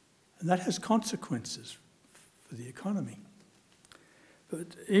that has consequences for the economy.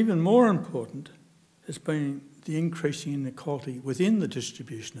 But even more important has been the increasing inequality within the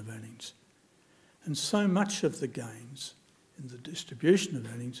distribution of earnings. And so much of the gains in the distribution of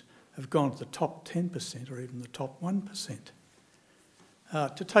earnings have gone to the top 10% or even the top 1%.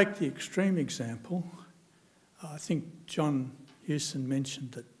 To take the extreme example, I think John Hewson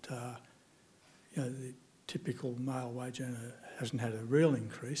mentioned that the typical male wage earner hasn't had a real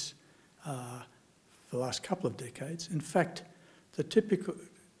increase for the last couple of decades. In fact, the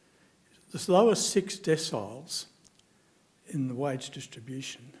lowest 6 deciles in the wage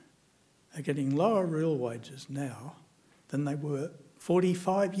distribution are getting lower real wages now than they were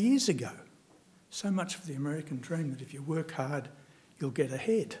 45 years ago. So much for the American dream that if you work hard, you'll get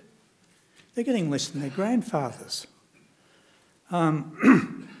ahead. They're getting less than their grandfathers.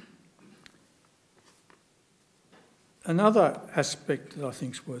 Another aspect that I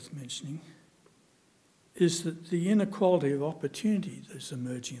think is worth mentioning is that the inequality of opportunity that is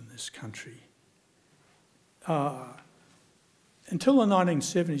emerging in this country. Until the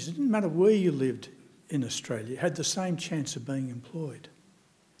 1970s, it didn't matter where you lived in Australia, you had the same chance of being employed.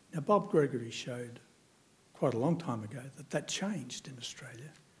 Now, Bob Gregory showed quite a long time ago that changed in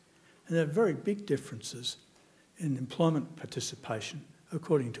Australia. And there are very big differences in employment participation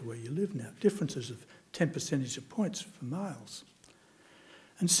according to where you live now, differences of 10 percentage points for males.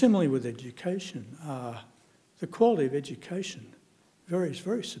 And similarly with education, the quality of education varies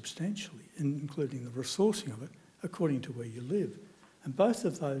very substantially, including the resourcing of it, according to where you live. And both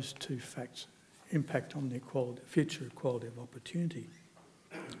of those two facts impact on the future equality of opportunity.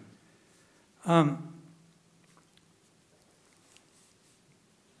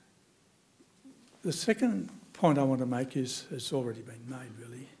 The second point I want to make has already been made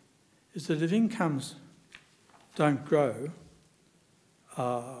really, is that if incomes don't grow,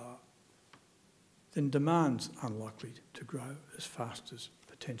 then demand's unlikely to grow as fast as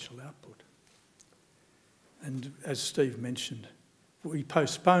potential output. And as Steve mentioned, we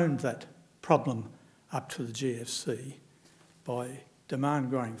postponed that problem up to the GFC by demand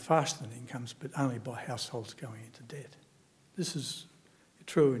growing faster than incomes, but only by households going into debt. This is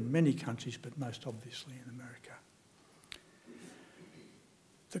true in many countries, but most obviously in America.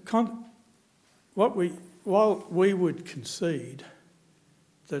 While we would concede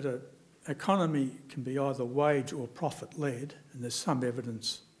that an economy can be either wage or profit-led, and there's some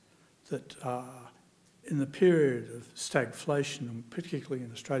evidence that in the period of stagflation, and particularly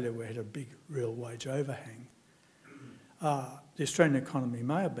in Australia where we had a big real wage overhang, the Australian economy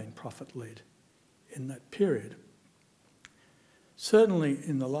may have been profit-led in that period. Certainly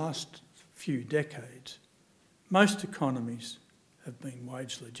in the last few decades, most economies have been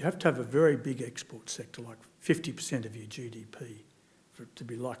wage-led. You have to have a very big export sector, like 50% of your GDP, for it to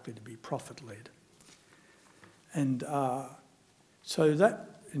be likely to be profit-led. And so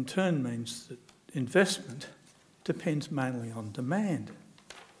that in turn means that investment depends mainly on demand.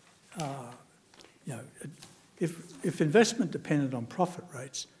 If investment depended on profit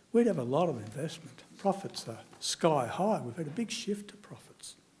rates, we'd have a lot of investment. Profits are sky high. We've had a big shift to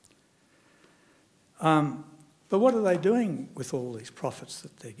profits. But what are they doing with all these profits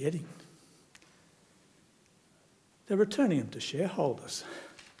that they're getting? They're returning them to shareholders.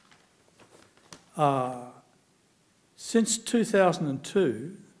 Since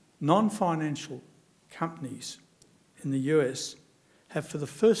 2002, non-financial companies in the US have for the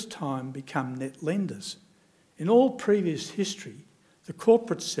first time become net lenders. In all previous history, the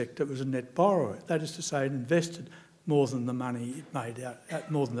corporate sector was a net borrower. That is to say, it invested more than the money it made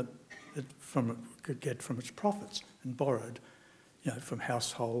out, more than it could get from its profits, and borrowed, from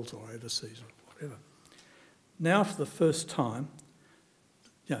households or overseas or whatever. Now, for the first time,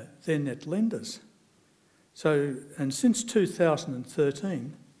 they're net lenders. So, and since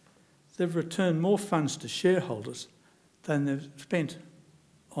 2013, they've returned more funds to shareholders than they've spent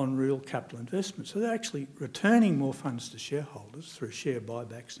on real capital investment. So they're actually returning more funds to shareholders through share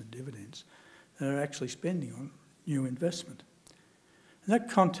buybacks and dividends than they're actually spending on new investment. In that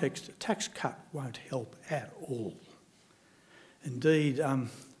context, a tax cut won't help at all. Indeed, in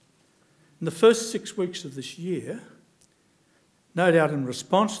the first 6 weeks of this year, no doubt in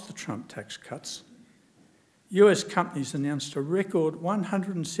response to the Trump tax cuts, US companies announced a record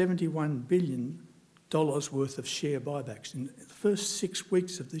 $171 billion worth of share buybacks. In the first 6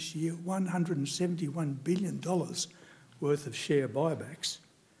 weeks of this year, $171 billion worth of share buybacks.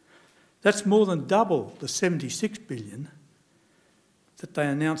 That's more than double the $76 billion that they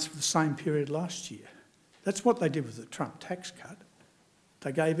announced for the same period last year. That's what they did with the Trump tax cut.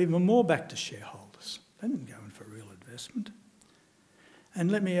 They gave even more back to shareholders. They didn't go in for real investment. And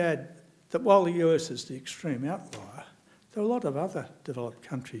let me add that while the US is the extreme outlier, there are a lot of other developed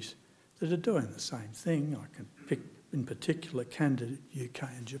countries that are doing the same thing. I can pick in particular Canada, UK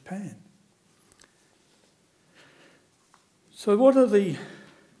and Japan. So what are the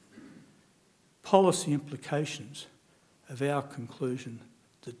policy implications of our conclusion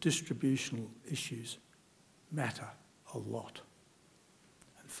that distributional issues matter a lot,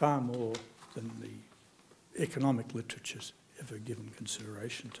 and far more than the economic literature's ever given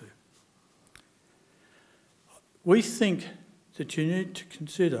consideration to? We think that you need to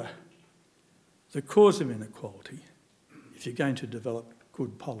consider the cause of inequality if you're going to develop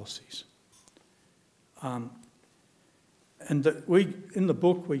good policies. And that in the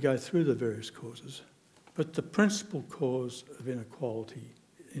book we go through the various causes, but the principal cause of inequality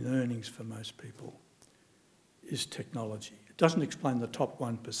in earnings for most people is technology. It doesn't explain the top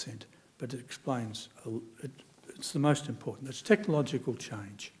 1%, but it explains, it's the most important. It's technological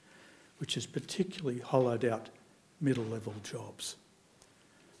change, which has particularly hollowed out middle-level jobs.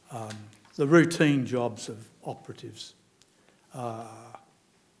 The routine jobs of operatives,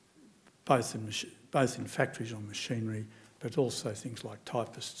 both in factories or machinery, but also things like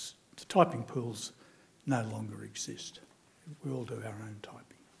typists. The typing pools no longer exist. We all do our own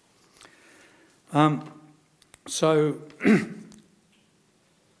typing.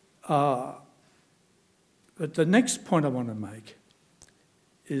 But the next point I want to make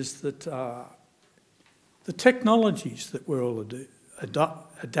is that the technologies that we're all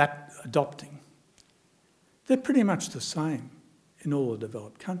adopting, they're pretty much the same in all the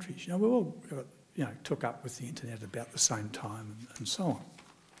developed countries. We all took up with the internet about the same time and so on.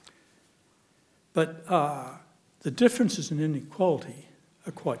 But the differences in inequality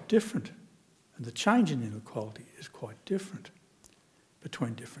are quite different, and the change in inequality is quite different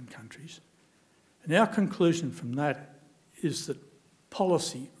between different countries. And our conclusion from that is that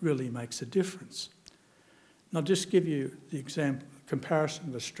policy really makes a difference. And I'll just give you the comparison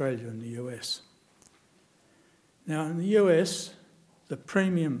of Australia and the US. Now, in the US, the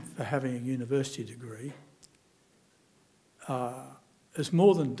premium for having a university degree has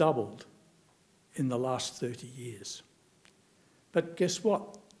more than doubled in the last 30 years. But guess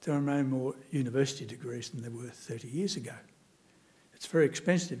what? There are no more university degrees than there were 30 years ago. It's very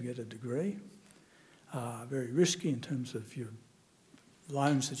expensive to get a degree, very risky in terms of your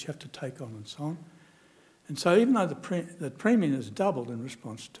loans that you have to take on and so on. And so even though the premium has doubled in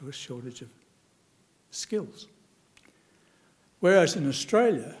response to a shortage of skills, whereas in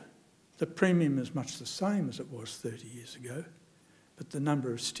Australia, the premium is much the same as it was 30 years ago, but the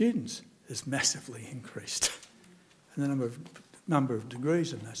number of students has massively increased, and the number of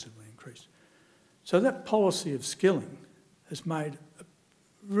degrees have massively increased. So that policy of skilling has made a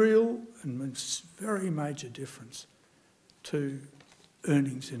real and very major difference to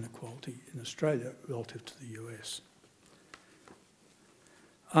earnings inequality in Australia relative to the US.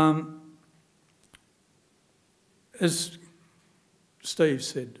 As Steve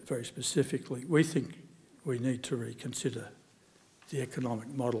said very specifically, we think we need to reconsider the economic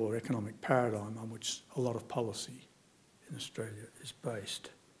model or economic paradigm on which a lot of policy in Australia is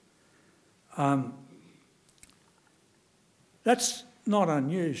based. That's not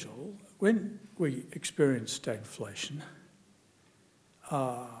unusual. When we experience stagflation,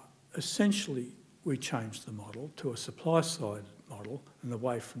 essentially we changed the model to a supply-side model and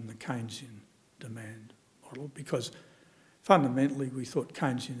away from the Keynesian demand model, because fundamentally we thought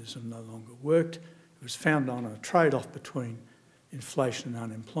Keynesianism no longer worked. It was founded on a trade-off between inflation and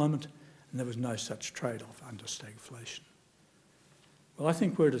unemployment, and there was no such trade-off under stagflation. Well, I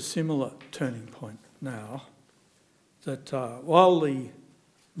think we're at a similar turning point now, that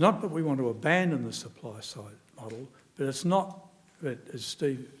not that we want to abandon the supply-side model, but it's not, but as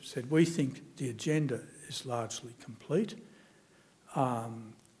Steve said, we think the agenda is largely complete,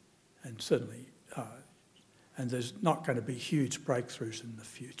 and certainly, and there's not going to be huge breakthroughs in the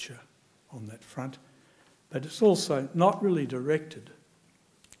future on that front, but it's also not really directed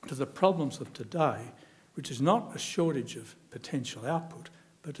to the problems of today, which is not a shortage of potential output,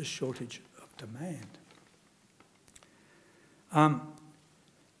 but a shortage of demand.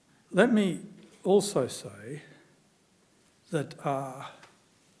 Let me also say that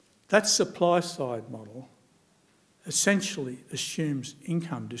that supply-side model essentially assumes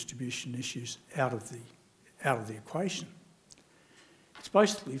income distribution issues out of the equation. It's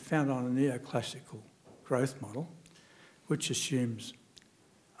basically founded on a neoclassical growth model, which assumes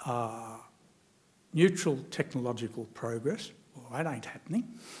neutral technological progress. Well, that ain't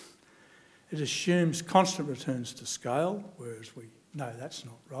happening. It assumes constant returns to scale, whereas we know that's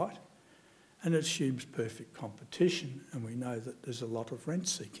not right. And it assumes perfect competition, and we know that there's a lot of rent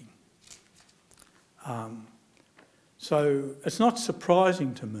seeking. So it's not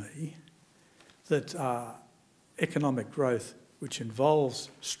surprising to me that economic growth, which involves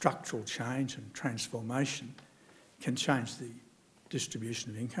structural change and transformation, can change the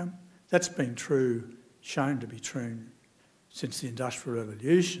distribution of income. That's been true, shown to be true since the Industrial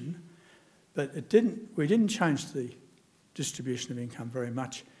Revolution, but we didn't change the distribution of income very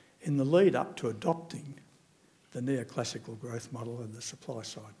much in the lead up to adopting the neoclassical growth model and the supply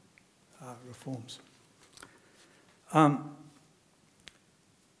side reforms. I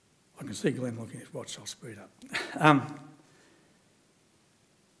can see Glenn looking at his watch, I'll speed up.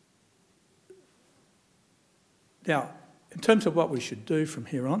 Now, in terms of what we should do from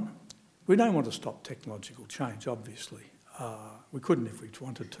here on, we don't want to stop technological change, obviously. We couldn't if we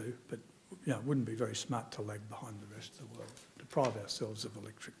wanted to, but it wouldn't be very smart to lag behind the rest of the world, deprive ourselves of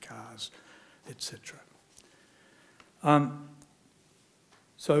electric cars, etc.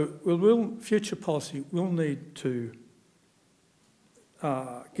 So future policy will need to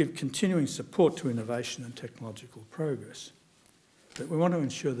give continuing support to innovation and technological progress, but we want to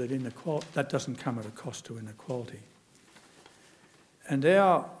ensure that that doesn't come at a cost to inequality. And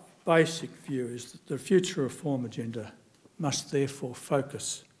our basic view is that the future reform agenda must therefore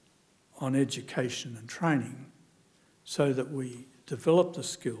focus on education and training so that we develop the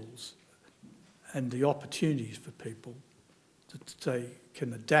skills and the opportunities for people that they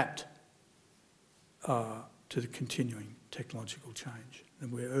can adapt to the continuing technological change.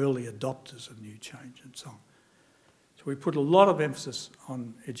 And we're early adopters of new change and so on. So we put a lot of emphasis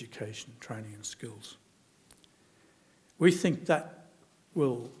on education, training and skills. We think that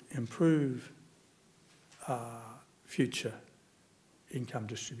will improve future income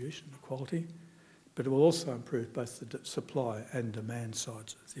distribution equality, but it will also improve both the supply and demand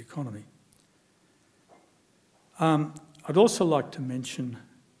sides of the economy. I'd also like to mention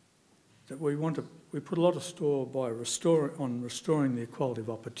that we put a lot of store on restoring the equality of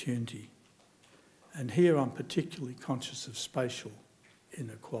opportunity. And here I'm particularly conscious of spatial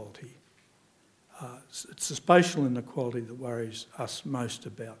inequality. It's the spatial inequality that worries us most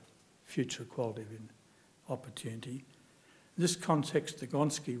about future equality of opportunity. In this context, the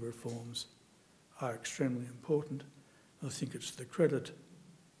Gonski reforms are extremely important. I think it's the credit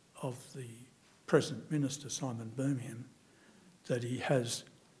of the present Minister, Simon Birmingham, that he has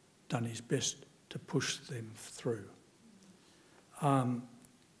done his best to push them through.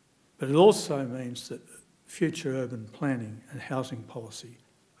 But it also means that future urban planning and housing policy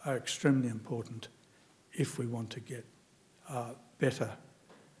are extremely important if we want to get better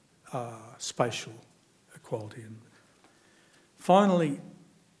spatial equality. And finally,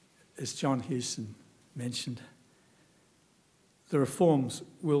 as John Hewson mentioned, the reforms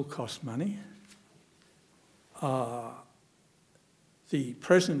will cost money. The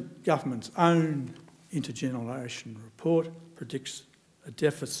present government's own intergeneration report predicts a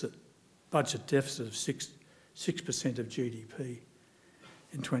budget deficit of 6% of GDP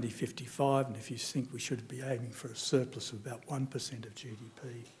in 2055, and if you think we should be aiming for a surplus of about 1% of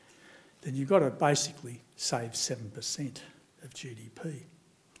GDP, then you've got to basically save 7% of GDP,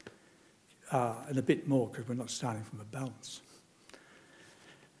 and a bit more because we're not starting from a balance.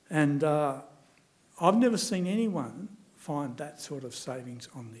 And I've never seen anyone find that sort of savings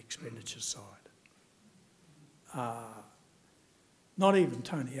on the expenditure side. Not even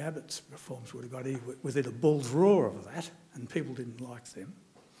Tony Abbott's reforms would have got within a bull's roar of that, and people didn't like them.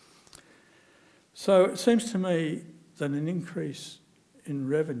 So it seems to me that an increase in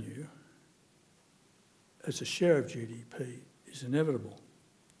revenue as a share of GDP is inevitable.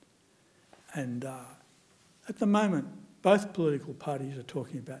 And at the moment, both political parties are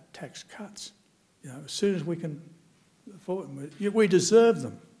talking about tax cuts. You know, as soon as we can afford them, we deserve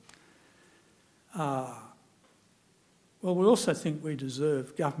them. Well, we also think we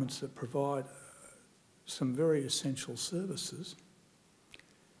deserve governments that provide some very essential services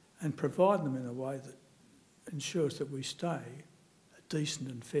and provide them in a way that ensures that we stay a decent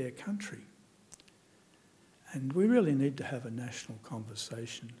and fair country. And we really need to have a national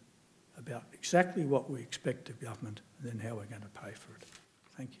conversation about exactly what we expect of government and then how we're going to pay for it.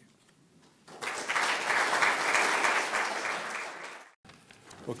 Thank you.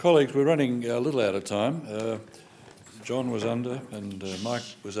 Well, colleagues, we're running a little out of time. John was under and Mike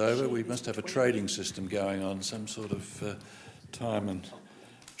was over. We must have a trading system going on, some sort of time and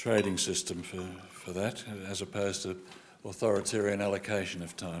trading system for that, as opposed to authoritarian allocation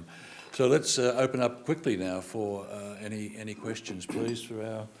of time. So let's open up quickly now for any questions, please, for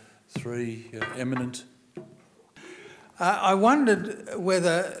our three eminent. I wondered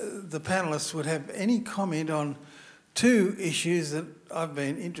whether the panellists would have any comment on two issues that I've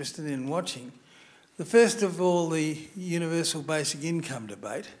been interested in watching. The first of all, the universal basic income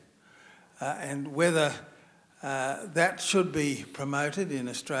debate, and whether that should be promoted in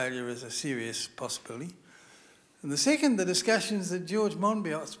Australia as a serious possibility. And the second, the discussions that George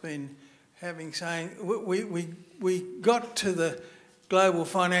Monbiot's been having, saying we got to the global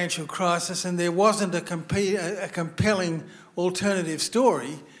financial crisis and there wasn't a compelling alternative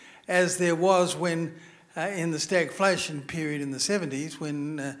story as there was when in the stagflation period in the 70s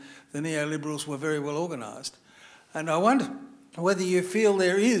when the neoliberals were very well organised. And I wonder whether you feel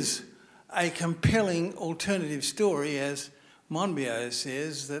there is a compelling alternative story, as Monbiot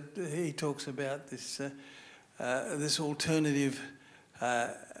says, that he talks about this, this alternative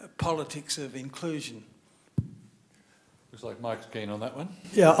politics of inclusion. Looks like Mike's keen on that one.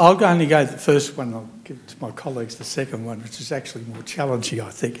 Yeah, I'll only go the first one. I'll give it to my colleagues the second one, which is actually more challenging, I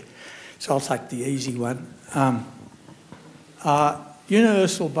think. So I'll take the easy one.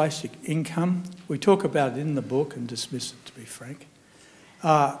 Universal basic income, we talk about it in the book and dismiss it, to be frank.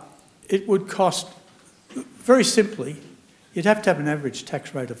 It would cost, very simply, you'd have to have an average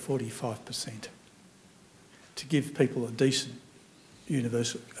tax rate of 45% to give people a decent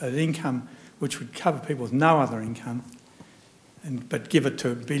universal income which would cover people with no other income, but give it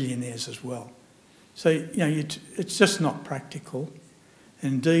to billionaires as well. So, you know, it's just not practical.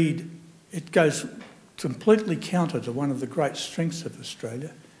 Indeed, it goes completely counter to one of the great strengths of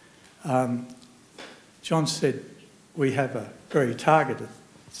Australia. John said we have a very targeted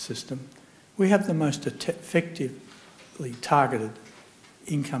system. We have the most effectively targeted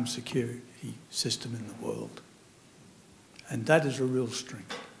income security system in the world. And that is a real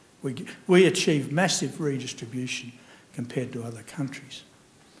strength. We achieve massive redistribution compared to other countries.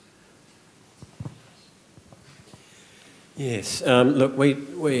 Yes, look,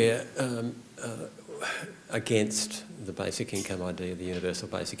 we're against the basic income idea, the universal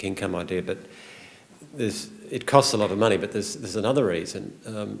basic income idea, but it costs a lot of money, but there's another reason,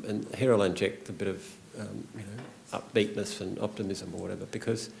 and here I'll inject a bit of upbeatness and optimism or whatever,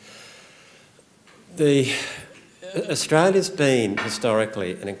 because Australia's been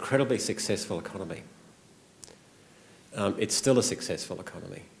historically an incredibly successful economy. It's still a successful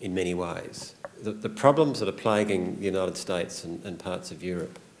economy in many ways. The problems that are plaguing the United States and parts of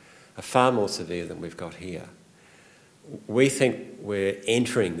Europe are far more severe than we've got here. We think we're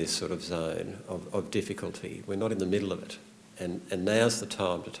entering this sort of zone of difficulty. We're not in the middle of it. And now's the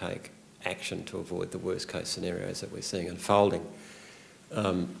time to take action to avoid the worst case scenarios that we're seeing unfolding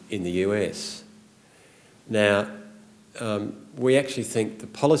in the US. Now, we actually think the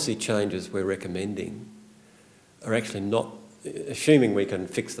policy changes we're recommending are actually not, assuming we can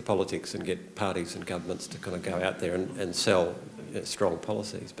fix the politics and get parties and governments to kind of go out there and sell strong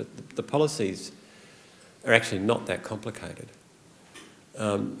policies, but the policies are actually not that complicated.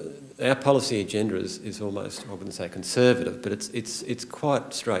 Our policy agenda is almost, I wouldn't say conservative, but it's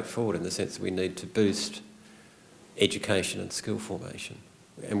quite straightforward in the sense that we need to boost education and skill formation.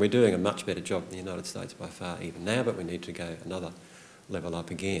 And we're doing a much better job in the United States by far even now, but we need to go another level up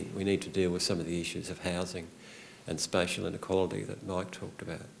again. We need to deal with some of the issues of housing and spatial inequality that Mike talked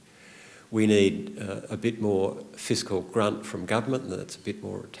about. We need a bit more fiscal grunt from government, and that's a bit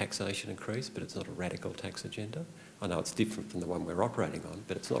more taxation increase, but it's not a radical tax agenda. I know it's different from the one we're operating on,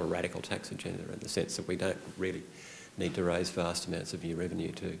 but it's not a radical tax agenda in the sense that we don't really need to raise vast amounts of new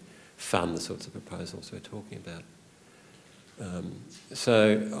revenue to fund the sorts of proposals we're talking about.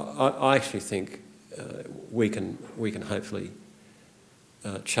 So I actually think we can hopefully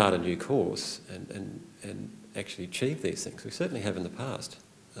chart a new course and actually achieve these things. We certainly have in the past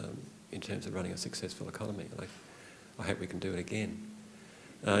in terms of running a successful economy. I hope we can do it again.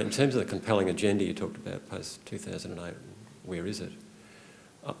 In terms of the compelling agenda you talked about post-2008, where is it?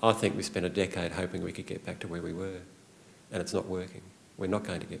 I think we spent a decade hoping we could get back to where we were, and it's not working. We're not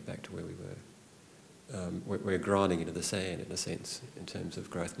going to get back to where we were. We're grinding into the sand, in a sense, in terms of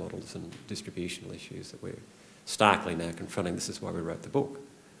growth models and distributional issues that we're starkly now confronting. This is why we wrote the book.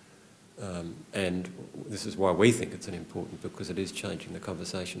 And this is why we think it's an important book, because it is changing the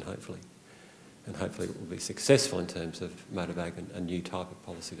conversation, hopefully. And hopefully it will be successful in terms of motivating a new type of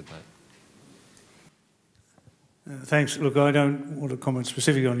policy debate. Thanks. Look, I don't want to comment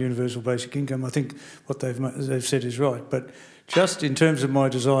specifically on universal basic income. I think what they've said is right. But just in terms of my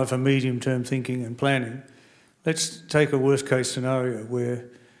desire for medium-term thinking and planning, let's take a worst-case scenario where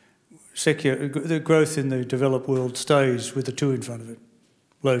the growth in the developed world stays with a 2 in front of it,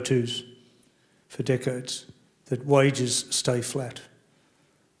 low 2s, for decades, that wages stay flat,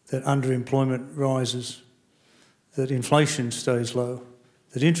 that underemployment rises, that inflation stays low,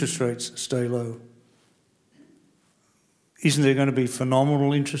 that interest rates stay low. Isn't there going to be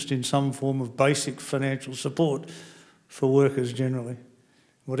phenomenal interest in some form of basic financial support for workers generally?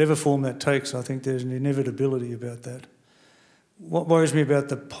 Whatever form that takes, I think there's an inevitability about that. What worries me about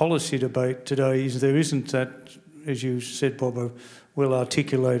the policy debate today is there isn't that, as you said, Bob, a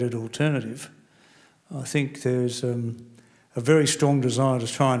well-articulated alternative. I think there's a very strong desire to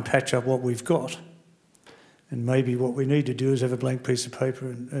try and patch up what we've got. And maybe what we need to do is have a blank piece of paper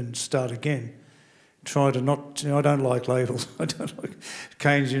and start again. Try to not, I don't like labels. I don't like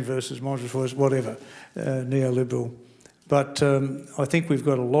Keynesian versus Montefiore, whatever, neoliberal. But I think we've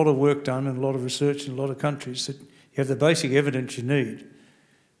got a lot of work done and a lot of research in a lot of countries that you have the basic evidence you need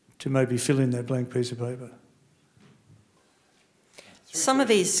to maybe fill in that blank piece of paper. Some of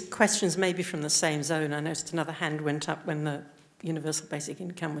these questions may be from the same zone. I noticed another hand went up when the universal basic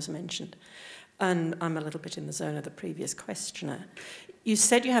income was mentioned. And I'm a little bit in the zone of the previous questioner. You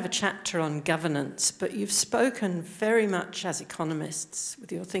said you have a chapter on governance, but you've spoken very much as economists with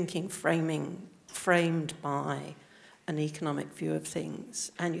your thinking framed by an economic view of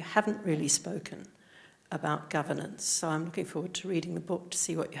things, and you haven't really spoken about governance. So I'm looking forward to reading the book to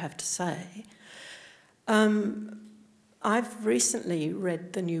see what you have to say. I've recently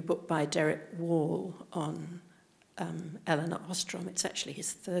read the new book by Derek Wall on Eleanor Ostrom. It's actually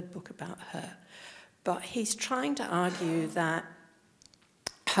his 3rd book about her. But he's trying to argue that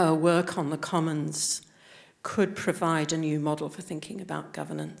her work on the commons could provide a new model for thinking about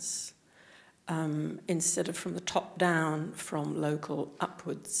governance, instead of from the top down, from local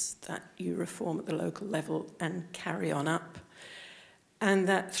upwards, that you reform at the local level and carry on up. And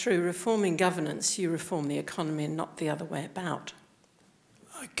that through reforming governance, you reform the economy and not the other way about.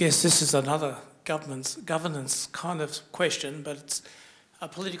 I guess this is another governance kind of question, but it's a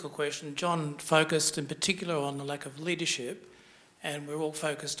political question. John focused in particular on the lack of leadership, and we're all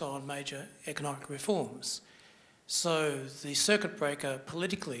focused on major economic reforms. So the circuit breaker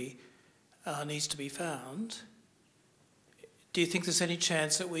politically needs to be found. Do you think there's any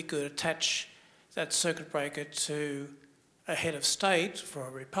chance that we could attach that circuit breaker to a head of state for a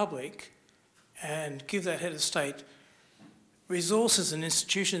republic and give that head of state resources and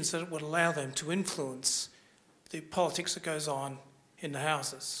institutions that would allow them to influence the politics that goes on in the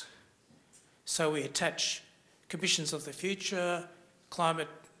houses? So we attach commissions of the future, climate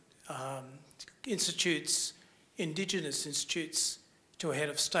institutes, Indigenous institutes to a head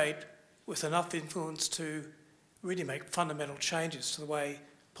of state with enough influence to really make fundamental changes to the way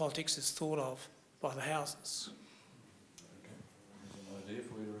politics is thought of by the houses. An idea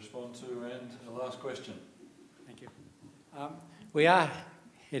for you to respond to, and a last question. Thank you. We are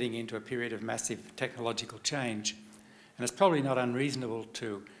heading into a period of massive technological change, and it's probably not unreasonable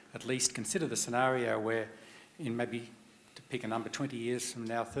to at least consider the scenario where, in maybe, to pick a number, 20 years from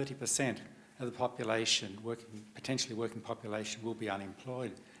now, 30% of the population, potentially working population, will be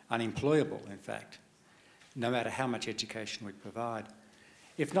unemployable, in fact, no matter how much education we provide.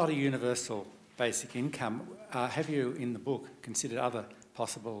 If not a universal basic income, have you, in the book, considered other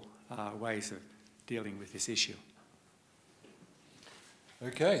possible ways of dealing with this issue?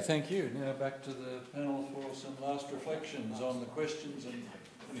 Okay, thank you. Now back to the panel for some last reflections on the questions and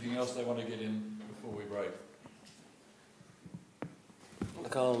Anything else they want to get in before we break?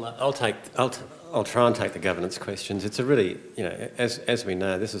 Look, I'll try and take the governance questions. It's a really, you know, as we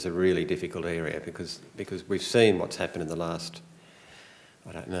know, this is a really difficult area because we've seen what's happened in the last,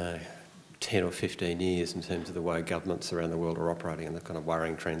 I don't know, 10 or 15 years in terms of the way governments around the world are operating and the kind of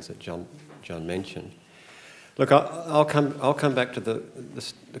worrying trends that John mentioned. Look, I'll come back to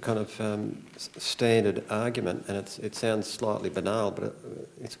the kind of standard argument, and it sounds slightly banal, but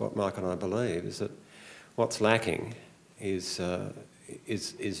it's what Mike and I believe, is that what's lacking is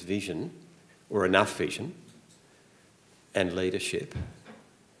vision, or enough vision, and leadership.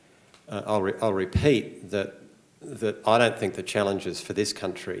 I'll repeat that I don't think the challenges for this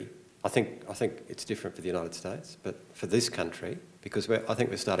country, I think it's different for the United States, but for this country, because I think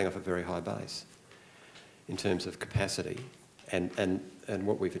we're starting off a very high base in terms of capacity and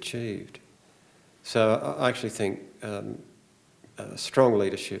what we've achieved. So I actually think strong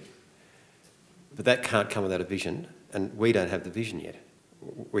leadership, but that can't come without a vision, and we don't have the vision yet.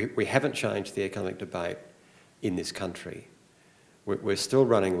 We haven't changed the economic debate in this country. We're still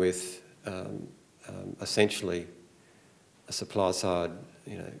running with essentially a supply side,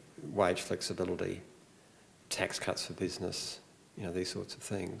 you know, wage flexibility, tax cuts for business, you know, these sorts of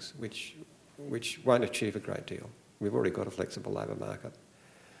things, which won't achieve a great deal. We've already got a flexible labour market,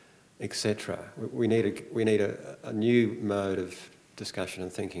 etc. We need a new mode of discussion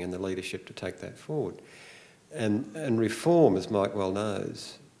and thinking and the leadership to take that forward. And reform, as Mike well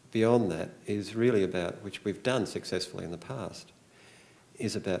knows, beyond that is really about, which we've done successfully in the past,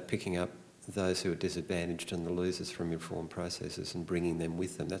 is about picking up those who are disadvantaged and the losers from reform processes and bringing them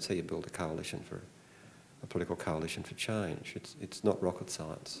with them. That's how you build a coalition a political coalition for change. It's not rocket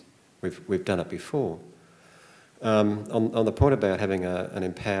science. We've done it before. On the point about having an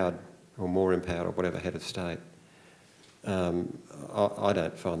empowered or more empowered or whatever head of state, I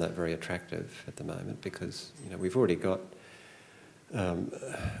don't find that very attractive at the moment because, you know, we've already got,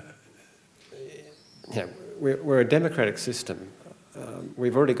 we're a democratic system.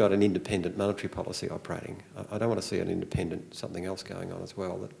 We've already got an independent monetary policy operating. I don't want to see an independent something else going on as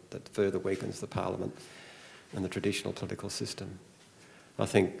well that further weakens the parliament and the traditional political system. I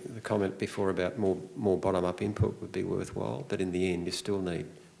think the comment before about more bottom-up input would be worthwhile, but in the end you still need,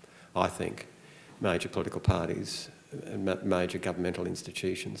 I think, major political parties and major governmental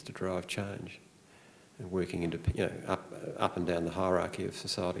institutions to drive change and working into, you know, up and down the hierarchy of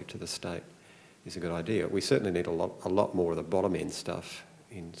society to the state is a good idea. We certainly need a lot more of the bottom end stuff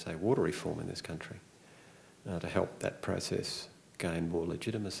in, say, water reform in this country to help that process gain more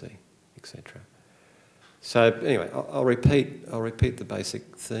legitimacy, etc. So anyway, I'll repeat the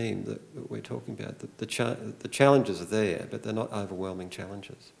basic theme that we're talking about. The challenges are there, but they're not overwhelming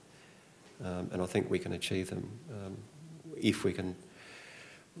challenges. And I think we can achieve them if we can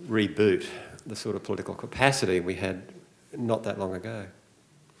reboot the sort of political capacity we had not that long ago.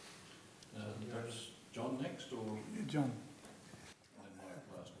 Perhaps John next, or John.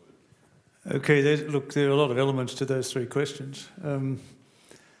 last word. Okay, look, there are a lot of elements to those three questions.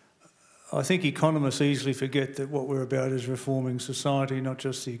 I think economists easily forget that what we're about is reforming society, not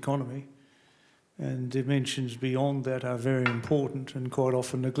just the economy. And dimensions beyond that are very important and quite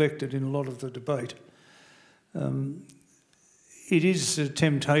often neglected in a lot of the debate. It is a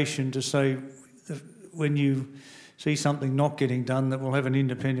temptation to say that when you see something not getting done, that we'll have an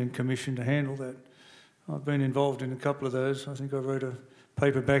independent commission to handle that. I've been involved in a couple of those. I think I wrote a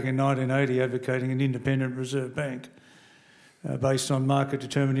paper back in 1980 advocating an independent reserve bank based on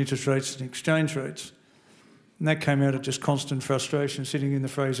market-determined interest rates and exchange rates. And that came out of just constant frustration, sitting in the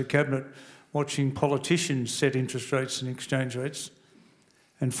Fraser cabinet, watching politicians set interest rates and exchange rates.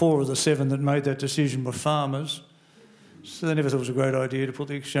 And 4 of the 7 that made that decision were farmers. So they never thought it was a great idea to put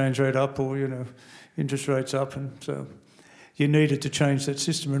the exchange rate up or, you know, interest rates up. And so you needed to change that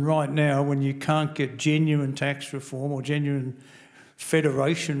system. And right now, when you can't get genuine tax reform or genuine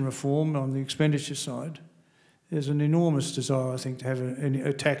federation reform on the expenditure side, there's an enormous desire, I think, to have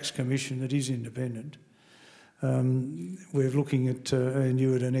a tax commission that is independent. We're looking at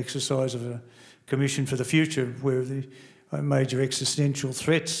an exercise of a commission for the future where the major existential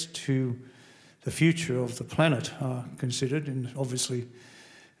threats to the future of the planet are considered, and obviously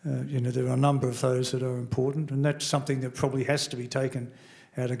there are a number of those that are important, and that's something that probably has to be taken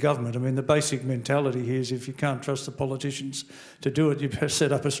out of government. I mean, the basic mentality here is if you can't trust the politicians to do it, you better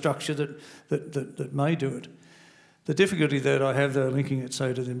set up a structure that may do it. The difficulty that I have, though, linking it,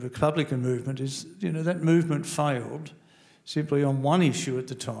 say, to the Republican movement is, that movement failed simply on one issue at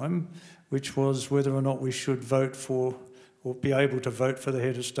the time, which was whether or not we should vote for or be able to vote for the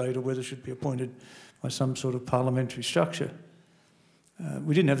head of state or whether it should be appointed by some sort of parliamentary structure.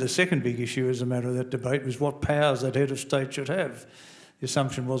 We didn't have the second big issue as a matter of that debate, was what powers that head of state should have. The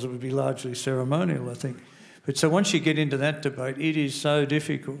assumption was it would be largely ceremonial, I think. But so once you get into that debate, it is so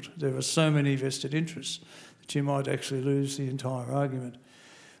difficult. There are so many vested interests that you might actually lose the entire argument.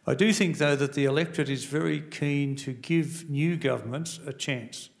 I do think, though, that the electorate is very keen to give new governments a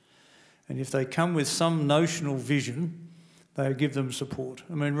chance. And if they come with some notional vision, they give them support.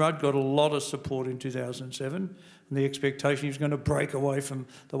 I mean, Rudd got a lot of support in 2007, and the expectation he was going to break away from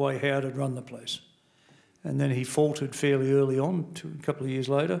the way Howard had run the place. And then he faltered fairly early on, a couple of years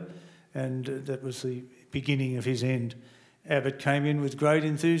later, and that was the beginning of his end. Abbott came in with great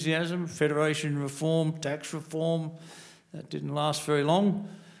enthusiasm, federation reform, tax reform. That didn't last very long.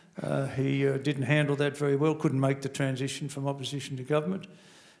 He didn't handle that very well, couldn't make the transition from opposition to government.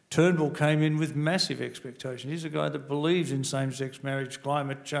 Turnbull came in with massive expectations. He's a guy that believes in same-sex marriage,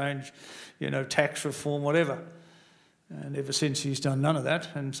 climate change, tax reform, whatever. And ever since, he's done none of that,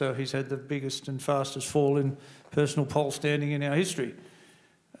 and so he's had the biggest and fastest fall in personal poll standing in our history.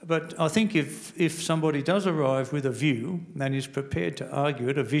 But I think if somebody does arrive with a view and is prepared to argue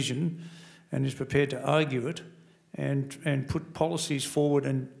it, a vision, and is prepared to argue it and put policies forward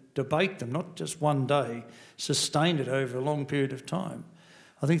and debate them, not just one day, sustain it over a long period of time,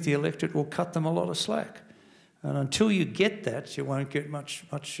 I think the electorate will cut them a lot of slack. And until you get that, you won't get much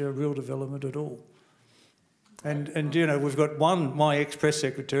real development at all. And we've got my ex-press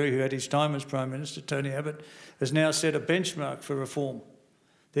secretary, who had his time as Prime Minister, Tony Abbott, has now set a benchmark for reform.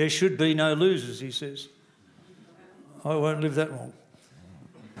 There should be no losers, he says. I won't live that long.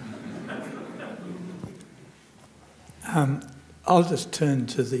 I'll just turn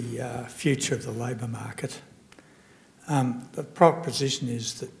to the future of the labour market. The proposition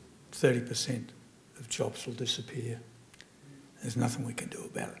is that 30% of jobs will disappear. There's nothing we can do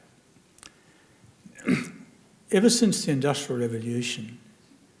about it. Ever since the Industrial Revolution,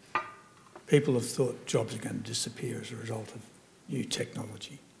 people have thought jobs are going to disappear as a result of new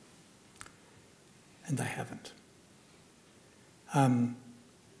technology, and they haven't.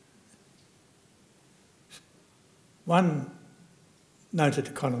 One noted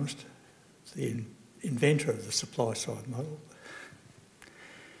economist, the inventor of the supply-side model,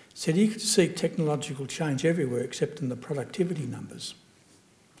 said he could see technological change everywhere except in the productivity numbers.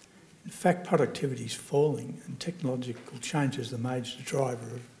 In fact, productivity is falling, and technological change is the major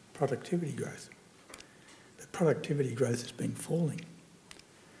driver of productivity growth. But productivity growth has been falling.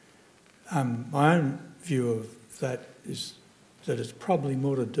 My own view of that is that it's probably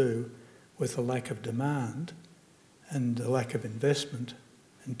more to do with a lack of demand and a lack of investment,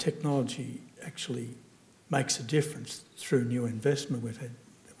 and technology actually makes a difference through new investment. We've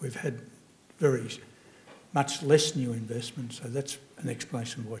had very much less new investment, so that's an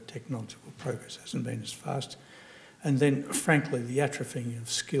explanation why technological progress hasn't been as fast. And then, frankly, the atrophying of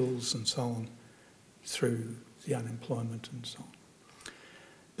skills and so on through the unemployment and so on.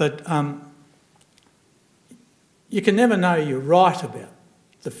 But you can never know you're right about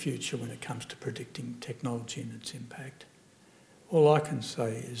the future when it comes to predicting technology and its impact. All I can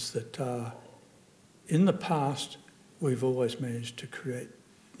say is that in the past, we've always managed to create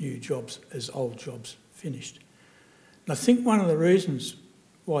new jobs as old jobs finished. And I think one of the reasons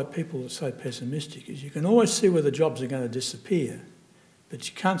why people are so pessimistic is you can always see where the jobs are going to disappear, but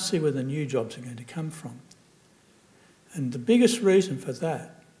you can't see where the new jobs are going to come from. And the biggest reason for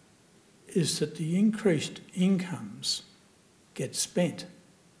that is that the increased incomes get spent.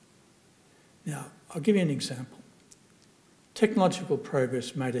 Now, I'll give you an example. Technological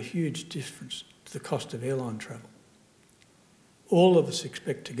progress made a huge difference to the cost of airline travel. All of us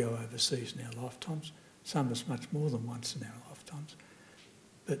expect to go overseas in our lifetimes, some of us much more than once in our lifetimes.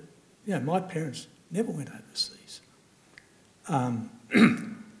 But, my parents never went overseas,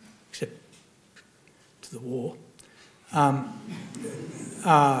 except to the war.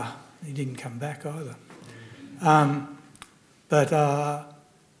 He didn't come back either. The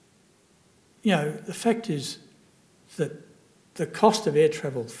fact is that the cost of air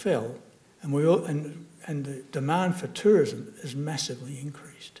travel fell, and the demand for tourism has massively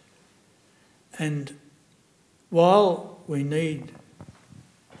increased. And while we need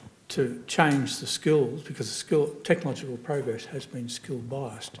to change the skills, because technological progress has been skill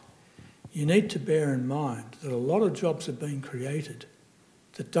biased, you need to bear in mind that a lot of jobs are being created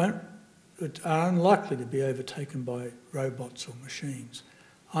that are unlikely to be overtaken by robots or machines.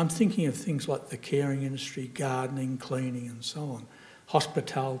 I'm thinking of things like the caring industry, gardening, cleaning and so on,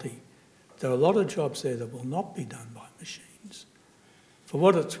 hospitality. There are a lot of jobs there that will not be done by machines. For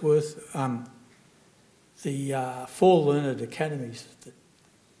what it's worth, the 4 learned academies that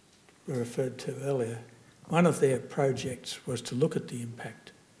were referred to earlier one of their projects was to look at the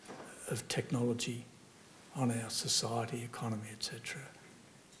impact of technology on our society, economy, etc.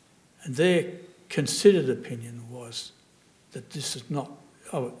 And their considered opinion was that this is not,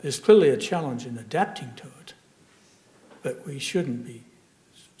 there's clearly a challenge in adapting to it, but we shouldn't be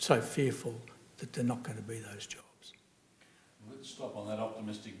so fearful that they're not going to be those jobs. Let's stop on that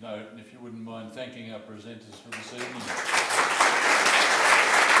optimistic note, and if you wouldn't mind thanking our presenters for this evening.